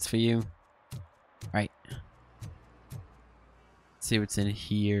bullets for you. Right. Let's see what's in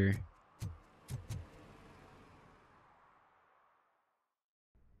here.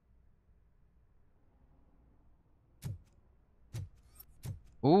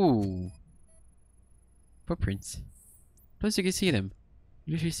 Ooh. Footprints. Plus you can see them.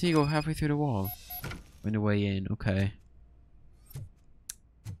 You literally see go halfway through the wall. On the way in, okay.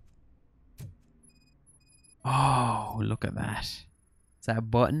 Oh, look at that. Is that a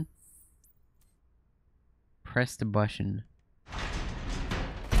button? Press the button.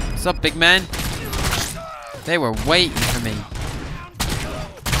 What's up, big man? They were waiting for me.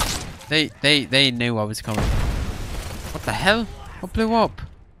 They knew I was coming. What the hell? What blew up?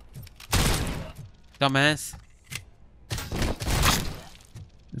 Dumbass.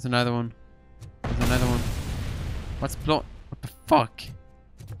 There's another one. There's another one. What's blow? What the fuck?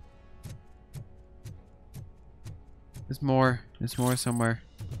 There's more. There's more somewhere.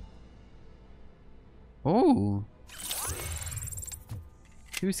 Oh.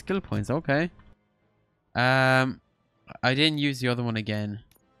 2 skill points. Okay. I didn't use the other one again.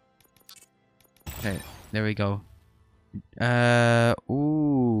 Okay. There we go.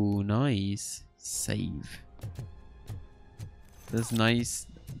 Ooh, nice. Save. There's nice,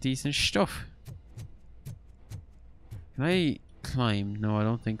 decent stuff. Can I climb? No, I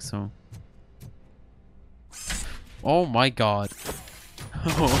don't think so. Oh my god.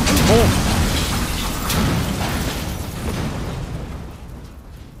 Oh.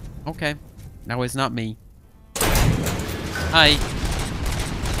 Okay. That was not me. Hi.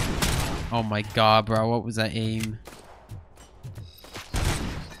 Oh my god, bro. What was that aim?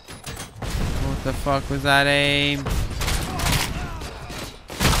 What the fuck was that aim?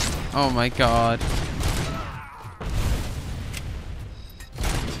 Oh my god.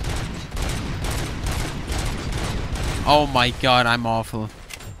 Oh my god, I'm awful.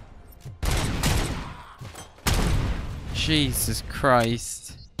 Jesus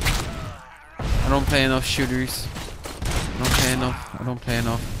Christ. I don't play enough shooters. I don't play enough. I don't play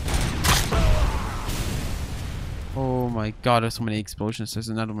enough. Oh my god, there's so many explosions. There's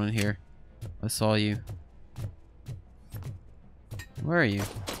another one here. I saw you. Where are you?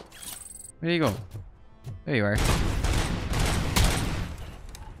 Where do you go? There you are.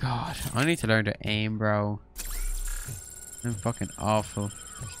 God, I need to learn to aim, bro. I'm fucking awful.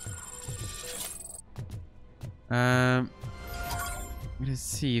 Let's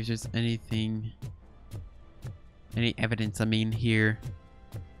see if there's anything, any evidence, I mean, here.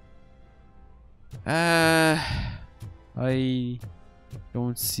 I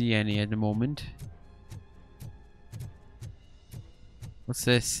don't see any at the moment. What's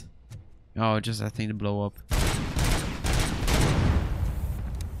this? Oh, just that thing to blow up.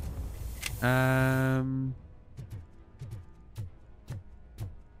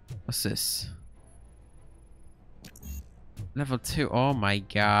 What's this? Level 2. Oh my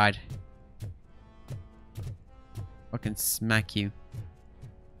god. Fucking smack you.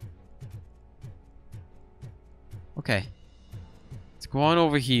 Okay. Let's go on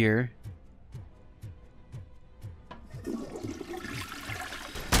over here.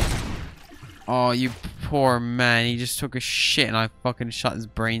 Oh, you poor man. He just took a shit and I fucking shot his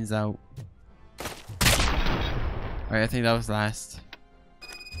brains out. Alright, I think that was last.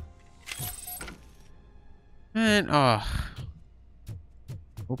 Man, oh.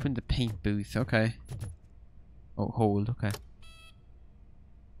 Open the paint booth, okay. Oh, hold, okay.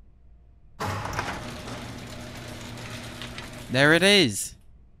 There it is.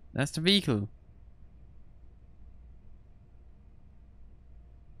 That's the vehicle.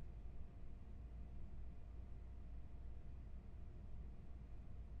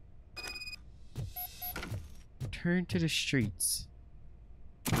 Turn to the streets.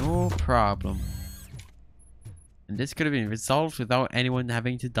 No problem. And this could have been resolved without anyone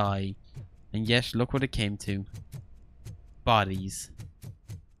having to die. And yes, look what it came to. Bodies.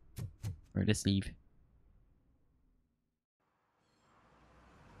 Where this leave?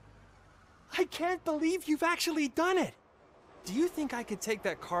 I can't believe you've actually done it! Do you think I could take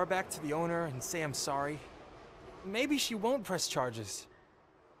that car back to the owner and say I'm sorry? Maybe she won't press charges.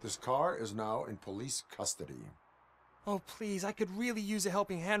 This car is now in police custody. Oh, please, I could really use a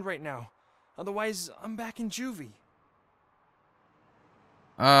helping hand right now. Otherwise, I'm back in juvie.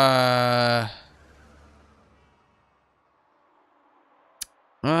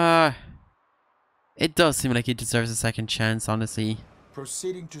 It does seem like he deserves a second chance, honestly.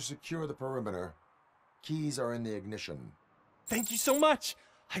 Proceeding to secure the perimeter. Keys are in the ignition. Thank you so much.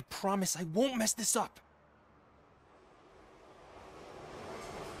 I promise I won't mess this up.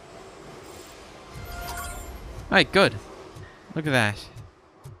 Alright, good. Look at that.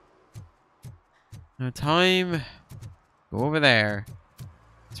 Now time. Go over there.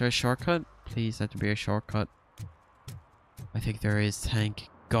 Is there a shortcut? Please let there be a shortcut. I think there is, thank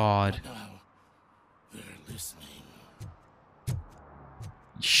God. They're listening.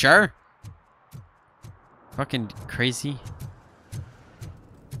 Sure. Fucking crazy.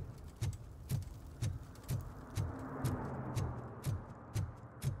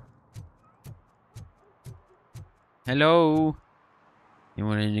 Hello?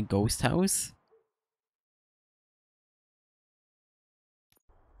 Anyone in a ghost house?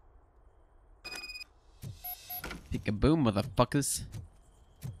 Peek-a-boo, motherfuckers.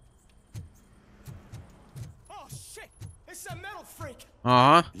 Oh shit! It's a metal freak!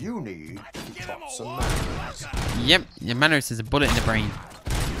 Uh-huh. You need to talk some manners. Yep, your manners is a bullet in the brain.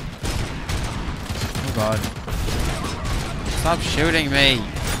 Oh god. Stop shooting me!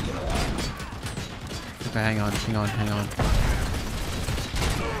 Okay, hang on, hang on, hang on.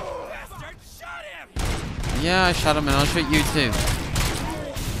 Yeah, I shot him and I'll shoot you too.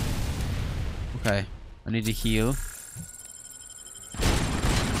 Okay, I need to heal.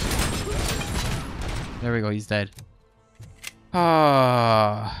 There we go, he's dead.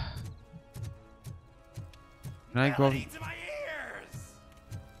 Ah. Can I go?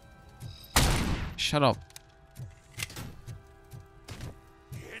 Shut up.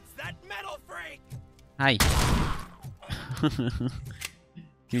 It's that metal freak. Hi.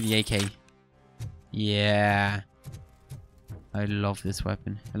 Give me the AK. Yeah. I love this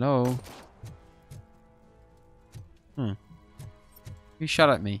weapon. Hello. Who shot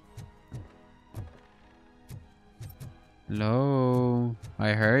at me? Hello. I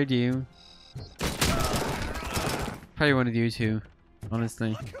heard you. Probably one of you two,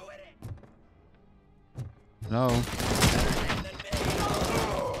 honestly. Hello.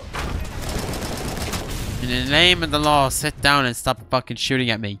 In the name of the law, sit down and stop fucking shooting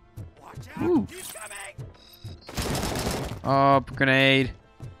at me. Ooh. Oh, grenade.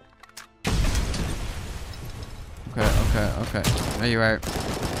 Okay. There you are.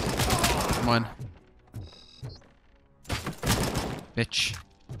 Come on. Bitch.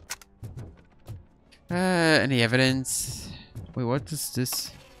 Any evidence? Wait, what is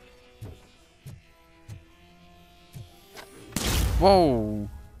this? Whoa!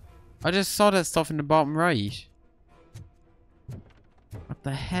 I just saw that stuff in the bottom right. What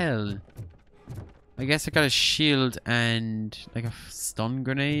the hell? I guess I got a shield and like a stun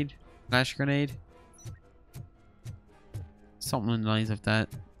grenade, flash grenade. Something in the lines of that.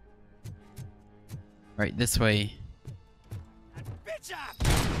 Right, this way.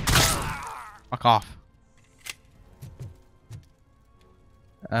 Fuck off.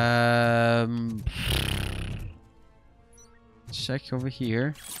 Check over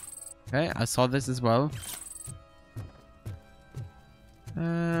here. Okay, I saw this as well.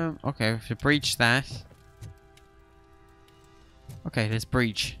 Okay, we have to breach that. Okay, let's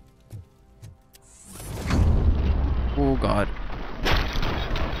breach. Oh god.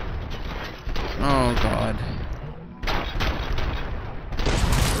 Oh god.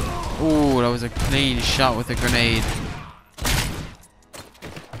 Oh, that was a clean shot with a grenade.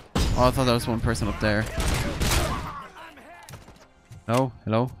 Oh, I thought that was one person up there. Hello?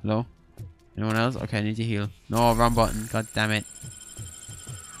 Hello? Hello? Anyone else? Okay, I need to heal. No, wrong button. God damn it.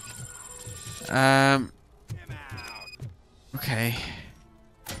 Okay.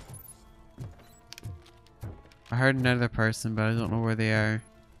 I heard another person, but I don't know where they are.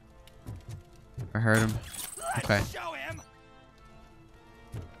 I heard him. Okay.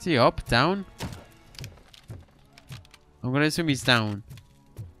 Is he up? Down? I'm gonna assume he's down.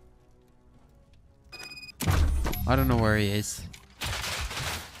 I don't know where he is.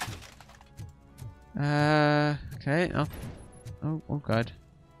 Okay. Oh god.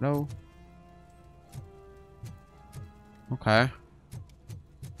 No. Okay.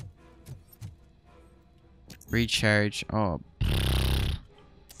 Recharge. Oh.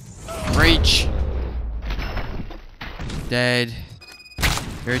 Breach. Dead.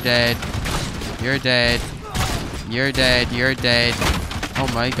 You're dead. You're dead. You're dead. You're dead. Oh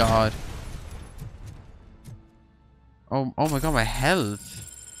my god. Oh my god, my health.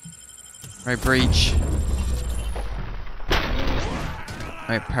 Right, breach.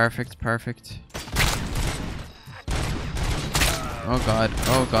 Right, perfect. Oh god.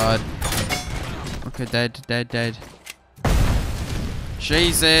 Oh god. Okay, dead.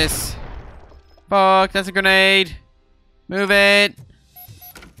 Jesus. Fuck, that's a grenade. Move it.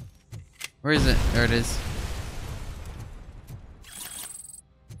 Where is it? There it is.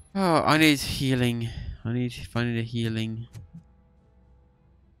 Oh, I need healing. I need to find a healing.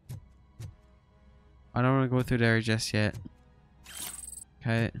 I don't want to go through there just yet.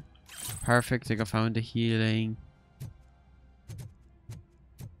 Okay. Perfect, I found the healing.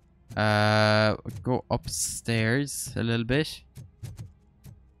 Go upstairs a little bit.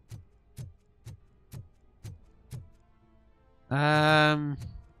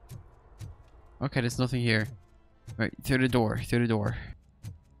 Okay, there's nothing here. Right, through the door.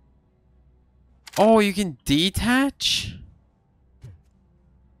 Oh, you can detach?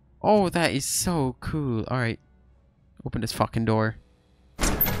 Oh, that is so cool. Alright. Open this fucking door.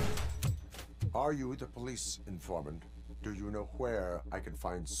 Are you the police informant? Do you know where I can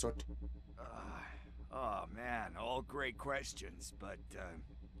find Soot? Oh man, all great questions, but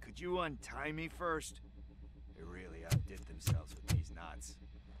could you untie me first? They really outdid themselves with these knots.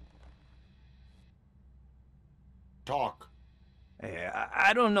 Talk. Hey,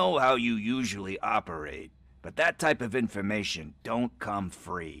 I don't know how you usually operate, But that type of information don't come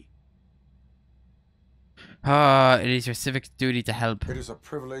free. It is your civic duty to help. It is a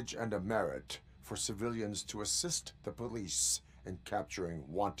privilege and a merit for civilians to assist the police in capturing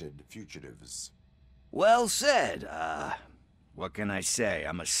wanted fugitives. Well said. What can I say?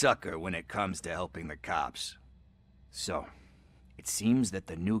 I'm a sucker when it comes to helping the cops. So, it seems that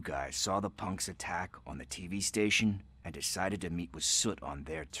the new guy saw the punks' attack on the TV station and decided to meet with Soot on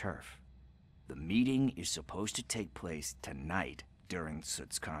their turf. The meeting is supposed to take place tonight during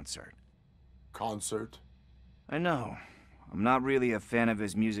Soot's concert. Concert? I know. I'm not really a fan of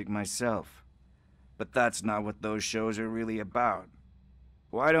his music myself. But that's not what those shows are really about.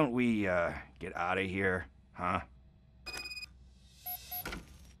 Why don't we, get out of here, huh?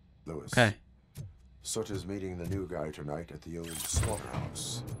 Lewis. Okay. Soot is meeting the new guy tonight at the old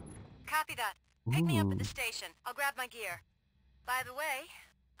slaughterhouse. Copy that. Pick me up at the station. I'll grab my gear. By the way,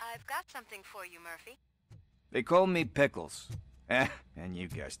 I've got something for you, Murphy. They call me Pickles. And you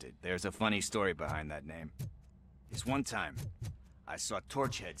guessed it. There's a funny story behind that name. This one time, I saw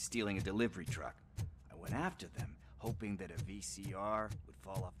Torchhead stealing a delivery truck. I went after them, hoping that a VCR would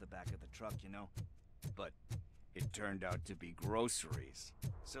fall off the back of the truck, you know? But it turned out to be groceries.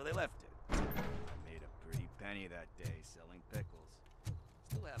 So they left it. I made a pretty penny that day selling pickles.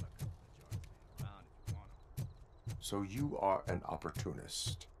 Still have a couple of jars laying around if you want them. So you are an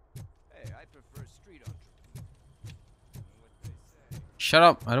opportunist. Hey, I prefer street entrepreneurs. What they say. Shut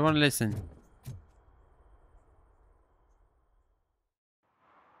up. I don't want to listen.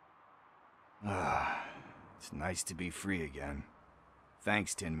 It's nice to be free again.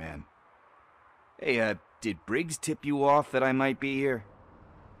 Thanks, Tin Man. Hey, did Briggs tip you off that I might be here?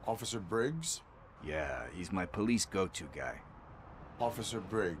 Officer Briggs? Yeah, he's my police go-to guy. Officer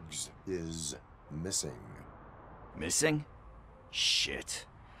Briggs is missing. Missing? Shit.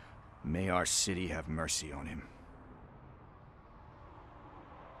 May our city have mercy on him.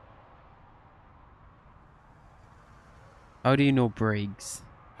 How do you know Briggs?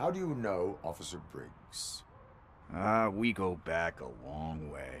 How do you know Officer Briggs? We go back a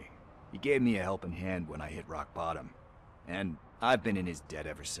long way. He gave me a helping hand when I hit rock bottom. And I've been in his debt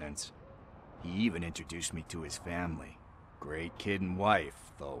ever since. He even introduced me to his family. Great kid and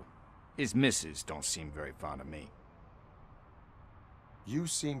wife, though his missus don't seem very fond of me. You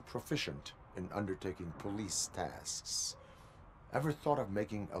seem proficient in undertaking police tasks. Ever thought of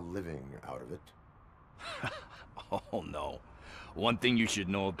making a living out of it? Oh no. One thing you should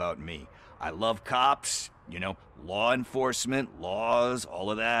know about me. I love cops, you know, law enforcement, laws,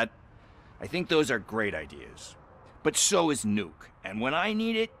 all of that. I think those are great ideas. But so is Nuke, and when I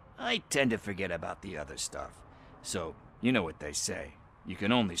need it, I tend to forget about the other stuff. So, you know what they say. You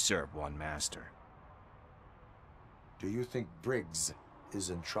can only serve one master. Do you think Briggs is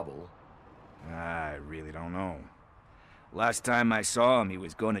in trouble? I really don't know. Last time I saw him, he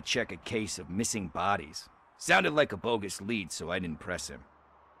was going to check a case of missing bodies. Sounded like a bogus lead, so I didn't press him.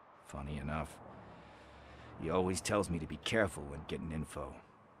 Funny enough. He always tells me to be careful when getting info.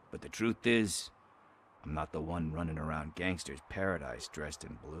 But the truth is, I'm not the one running around Gangster's Paradise dressed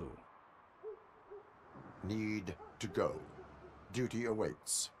in blue. Need to go. Duty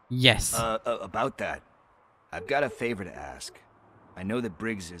awaits. Yes. About that, I've got a favor to ask. I know that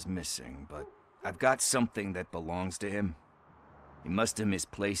Briggs is missing, but I've got something that belongs to him. He must have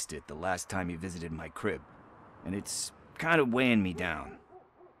misplaced it the last time he visited my crib, and it's kind of weighing me down.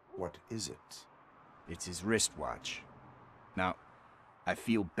 What is it? It's his wristwatch. Now, I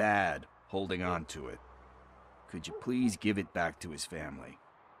feel bad holding on to it. Could you please give it back to his family?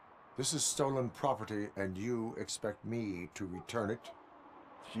 This is stolen property, and you expect me to return it?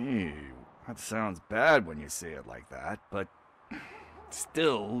 Gee, that sounds bad when you say it like that, but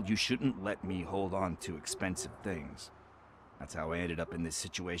still, you shouldn't let me hold on to expensive things. That's how I ended up in this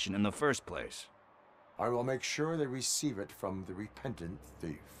situation in the first place. I will make sure they receive it from the repentant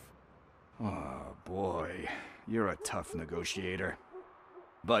thief. Oh, boy. You're a tough negotiator.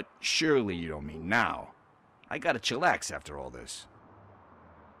 But surely you don't mean now. I gotta chillax after all this.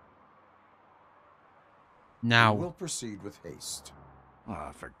 Now. We will proceed with haste.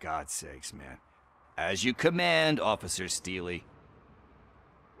 Ah, for God's sakes, man. As you command, Officer Steely.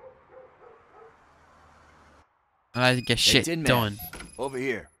 I get shit done. Over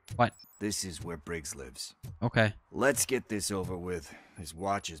here. What? This is where Briggs lives. Okay. Let's get this over with. His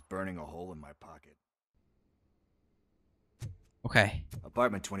watch is burning a hole in my pocket. Okay.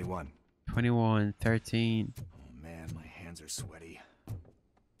 Apartment 21. 21, 13. Oh man, my hands are sweaty.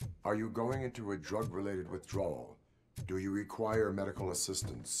 Are you going into a drug-related withdrawal? Do you require medical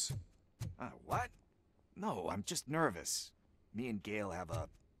assistance? What? No, I'm just nervous. Me and Gail have a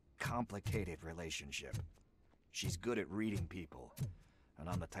complicated relationship. She's good at reading people. And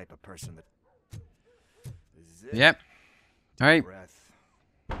I'm the type of person that... This is it. Yep. All right. Breath.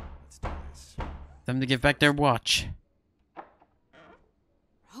 Let's do this. Time to give back their watch.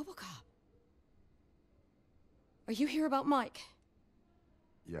 RoboCop. Are you here about Mike?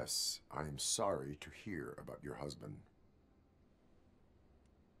 Yes, I am sorry to hear about your husband.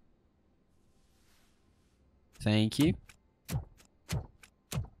 Thank you.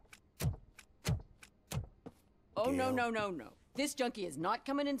 Oh, no, no, no, no. This junkie is not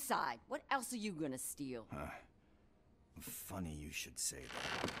coming inside. What else are you gonna steal? Funny you should say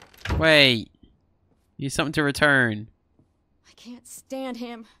that. Wait. You have something to return. I can't stand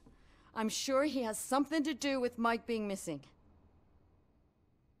him. I'm sure he has something to do with Mike being missing.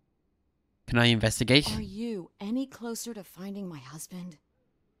 Can I investigate? Are you any closer to finding my husband?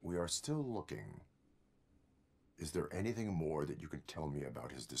 We are still looking. Is there anything more that you can tell me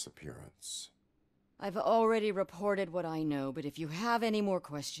about his disappearance? I've already reported what I know, but if you have any more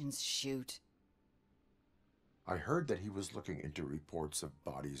questions, shoot. I heard that he was looking into reports of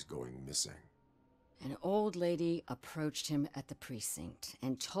bodies going missing. An old lady approached him at the precinct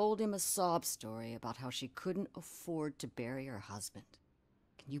and told him a sob story about how she couldn't afford to bury her husband.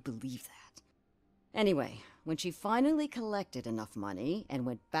 Can you believe that? Anyway, when she finally collected enough money and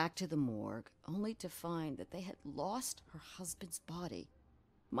went back to the morgue, only to find that they had lost her husband's body,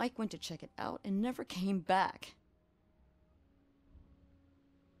 Mike went to check it out and never came back.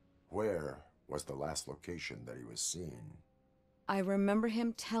 Where was the last location that he was seen? I remember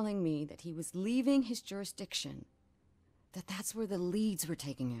him telling me that he was leaving his jurisdiction, that's where the leads were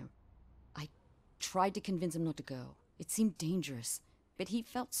taking him. I tried to convince him not to go. It seemed dangerous, but he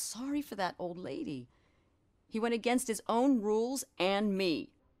felt sorry for that old lady. He went against his own rules and me.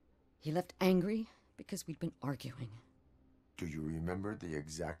 He left angry because we'd been arguing. Do you remember the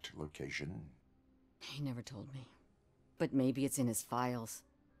exact location? He never told me, but maybe it's in his files.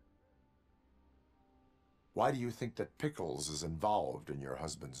 Why do you think that Pickles is involved in your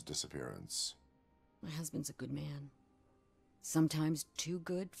husband's disappearance? My husband's a good man. Sometimes too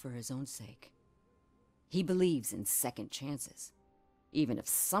good for his own sake. He believes in second chances, even if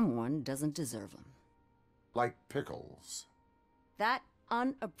someone doesn't deserve them. Like Pickles. That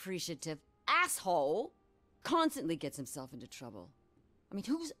unappreciative asshole constantly gets himself into trouble. I mean,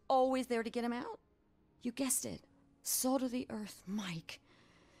 who's always there to get him out? You guessed it. Salt of the earth, Mike.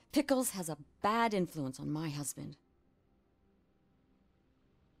 Pickles has a bad influence on my husband.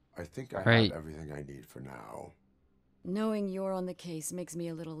 I think I Right. have everything I need for now. Knowing you're on the case makes me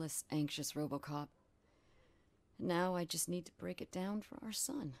a little less anxious, RoboCop. Now I just need to break it down for our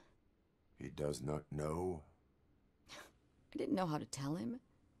son. He does not know? I didn't know how to tell him.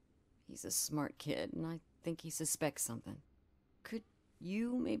 He's a smart kid, and I think he suspects something. Could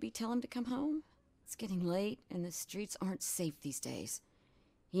you maybe tell him to come home? It's getting late, and the streets aren't safe these days.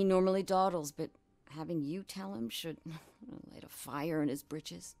 He normally dawdles, but having you tell him should light a fire in his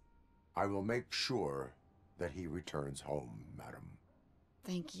britches. I will make sure that he returns home, madam.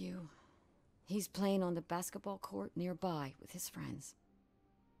 Thank you. He's playing on the basketball court nearby with his friends.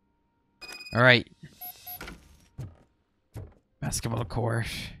 All right. Basketball court.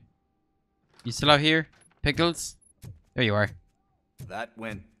 You still out here, Pickles? There you are. That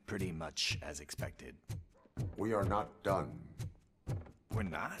went pretty much as expected. We are not done. We're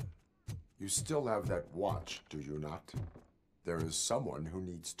not? You still have that watch, do you not? There is someone who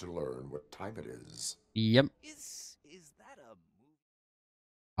needs to learn what time it is. Yep. Is that a movie?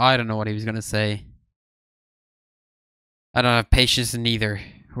 I don't know what he was gonna say. I don't have patience neither.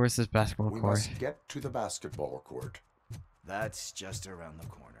 Where's this basketball We court? must get to the basketball court. That's just around the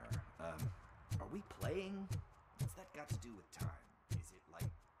corner. Are we playing? What's that got to do with time? Is it like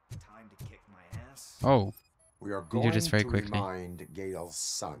time to kick my ass? Oh. We are You going do this very to quickly. remind Gail's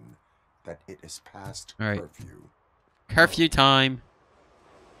son that it is past All right. curfew. Curfew time.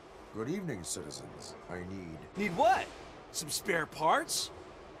 Good evening, citizens. I need... Need what? Some spare parts?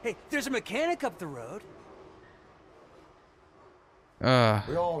 Hey, there's a mechanic up the road.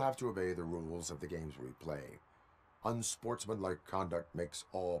 We all have to obey the rules of the games we play. Unsportsmanlike conduct makes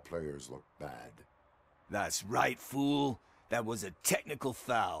all players look bad. That's right, fool. That was a technical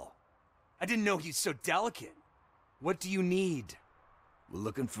foul. I didn't know he's so delicate. What do you need? We're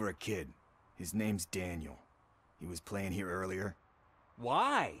looking for a kid. His name's Daniel. He was playing here earlier.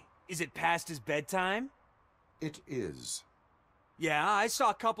 Why? Is it past his bedtime? It is. Yeah, I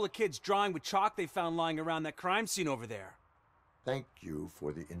saw a couple of kids drawing with chalk they found lying around that crime scene over there. Thank you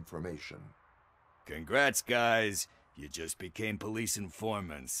for the information. Congrats, guys. You just became police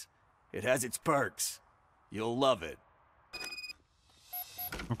informants. It has its perks. You'll love it.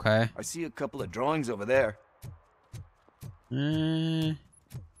 Okay. I see a couple of drawings over there. Oh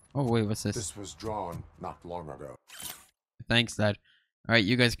wait, what's this? This was drawn not long ago. Thanks, Dad. All right,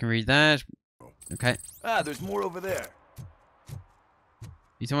 you guys can read that. Okay. Ah, there's more over there.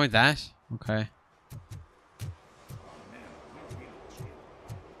 You talking about that? Okay.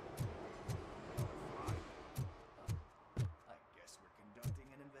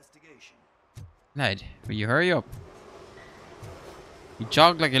 Lad, will you hurry up? You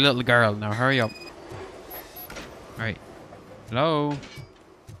jog like a little girl. Now hurry up. Alright. Hello?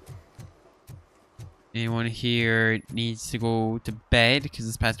 Anyone here needs to go to bed because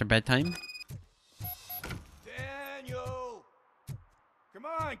it's past their bedtime? Daniel! Come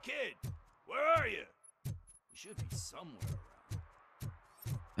on, kid. Where are you? You should be somewhere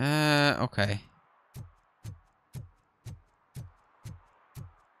around. Okay.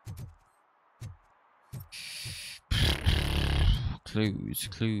 Clues,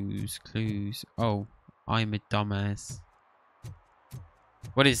 clues, clues. Oh, I'm a dumbass.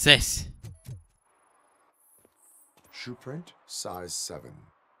 What is this? Shoe print, size 7.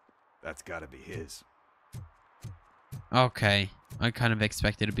 That's gotta be his. Okay. I kind of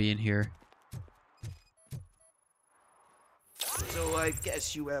expected to be in here. So I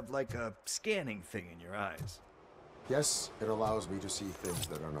guess you have like a scanning thing in your eyes. Yes, it allows me to see things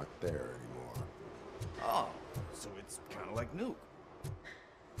that are not there anymore. Oh, so it's kind of like Nuke.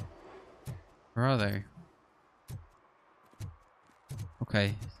 Where are they?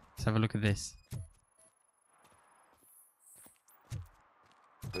 Okay, let's have a look at this.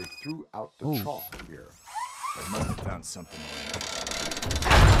 They threw out the chalk here. They must have found something.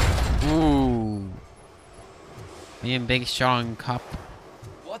 Ooh. Me and big strong cop.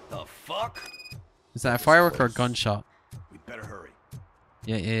 What the fuck? Is that a firework or a gunshot? We better hurry.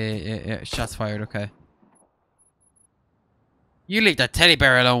 Yeah. Shots fired, okay. You leave that teddy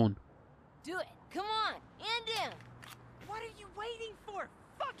bear alone. Do it. Come on. End him. What are you waiting for?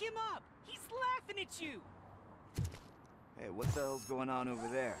 Fuck him up. He's laughing at you. Hey, what the hell's going on over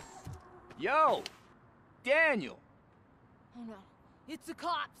there? Yo! Daniel! Oh no. It's the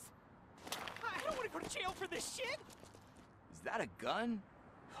cops. I don't want to go to jail for this shit. Is that a gun?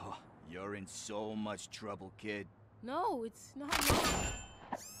 Oh, you're in so much trouble, kid. No, it's not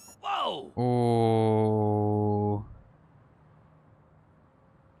mine. Whoa! Oh.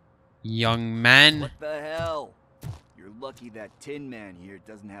 Young man. What the hell? You're lucky that Tin Man here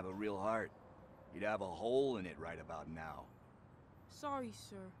doesn't have a real heart. You'd have a hole in it right about now. Sorry,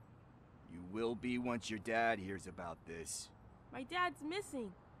 sir. You will be once your dad hears about this. My dad's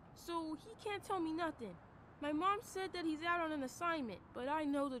missing, so he can't tell me nothing. My mom said that he's out on an assignment, but I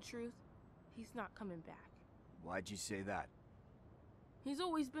know the truth. He's not coming back. Why'd you say that? He's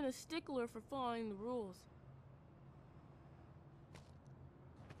always been a stickler for following the rules.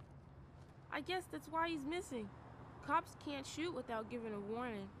 I guess that's why he's missing. Cops can't shoot without giving a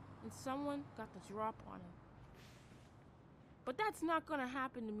warning, and someone got the drop on him. But that's not gonna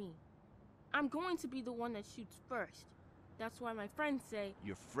happen to me. I'm going to be the one that shoots first. That's why my friends say...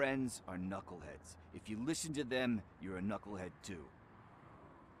 Your friends are knuckleheads. If you listen to them, you're a knucklehead too.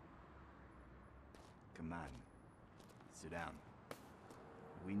 Come on. Sit down.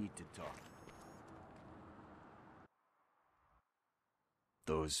 We need to talk.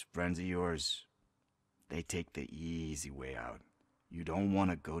 Those friends of yours, they take the easy way out. You don't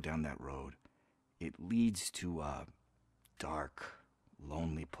want to go down that road. It leads to a dark,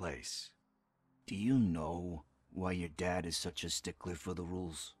 lonely place. Do you know why your dad is such a stickler for the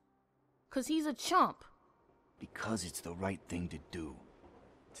rules? 'Cause he's a chump. Because it's the right thing to do.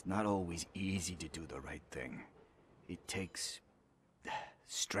 It's not always easy to do the right thing. It takes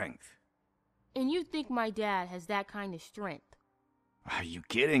strength. And you think my dad has that kind of strength? Are you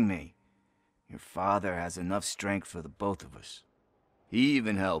kidding me? Your father has enough strength for the both of us. He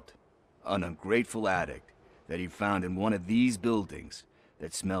even helped an ungrateful addict that he found in one of these buildings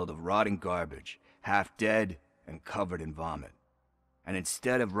that smelled of rotting garbage, half dead and covered in vomit. And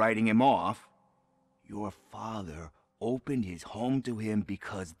instead of writing him off, your father opened his home to him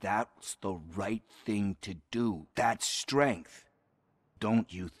because that's the right thing to do. That's strength.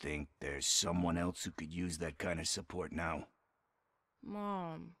 Don't you think there's someone else who could use that kind of support now?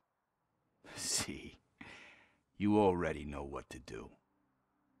 Mom. See, you already know what to do.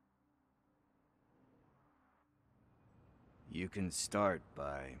 You can start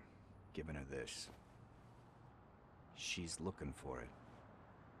by giving her this. She's looking for it.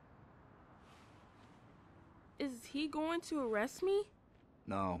 Is he going to arrest me?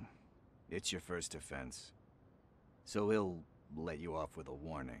 No, it's your first offense. So he'll let you off with a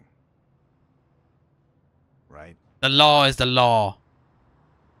warning. Right? The law is the law.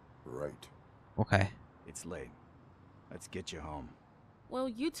 Right. Okay. It's late. Let's get you home. Well,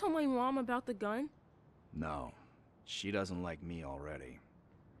 you told my mom about the gun? No, she doesn't like me already.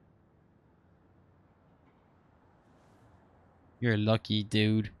 You're lucky,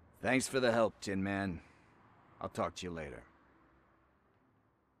 dude. Thanks for the help, Tin Man. I'll talk to you later.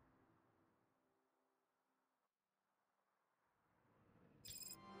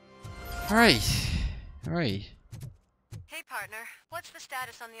 Alright. Alright. Hey, partner. What's the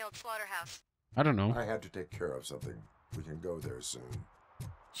status on the old slaughterhouse? I don't know. I had to take care of something. We can go there soon.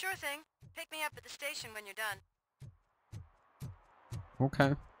 Sure thing. Pick me up at the station when you're done.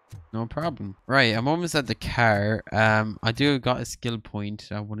 Okay. No problem. Right, I'm almost at the car. I do got a skill point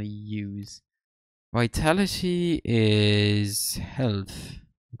I want to use. Vitality is health.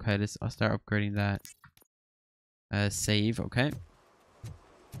 Okay, I'll start upgrading that. Save, okay.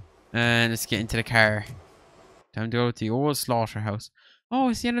 And let's get into the car. Time to go to the old slaughterhouse. Oh,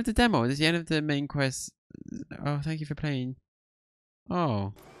 it's the end of the demo. It's the end of the main quest. Oh, thank you for playing.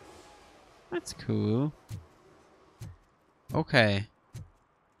 Oh. That's cool. Okay.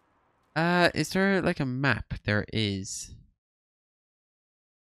 Is there like a map? There is.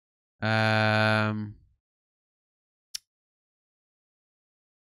 Where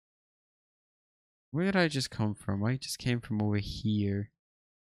did I just come from? I just came from over here.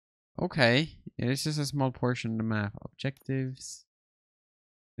 Okay. Yeah, it's just a small portion of the map. Objectives.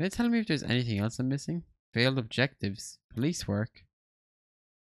 Can it tell me if there's anything else I'm missing? Failed objectives. Police work.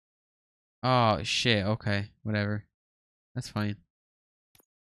 Oh, shit. Okay. Whatever. That's fine.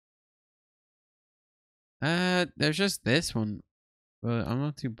 There's just this one. But I'm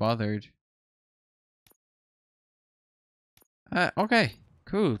not too bothered. Okay.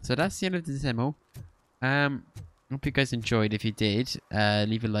 Cool. So that's the end of the demo. Hope you guys enjoyed. If you did,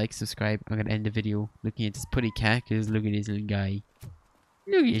 leave a like, subscribe. I'm gonna end the video looking at this putty cat, because look at this little guy.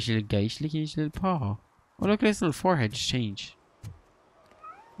 Look at this little guy, he's licking his little paw. Oh, look at his little forehead change.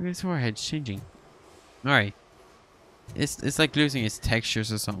 Look at his forehead changing. Alright. It's like losing its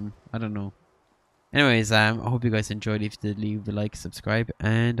textures or something. I don't know. Anyways, I hope you guys enjoyed. If you did, leave a like, subscribe,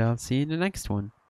 and I'll see you in the next one.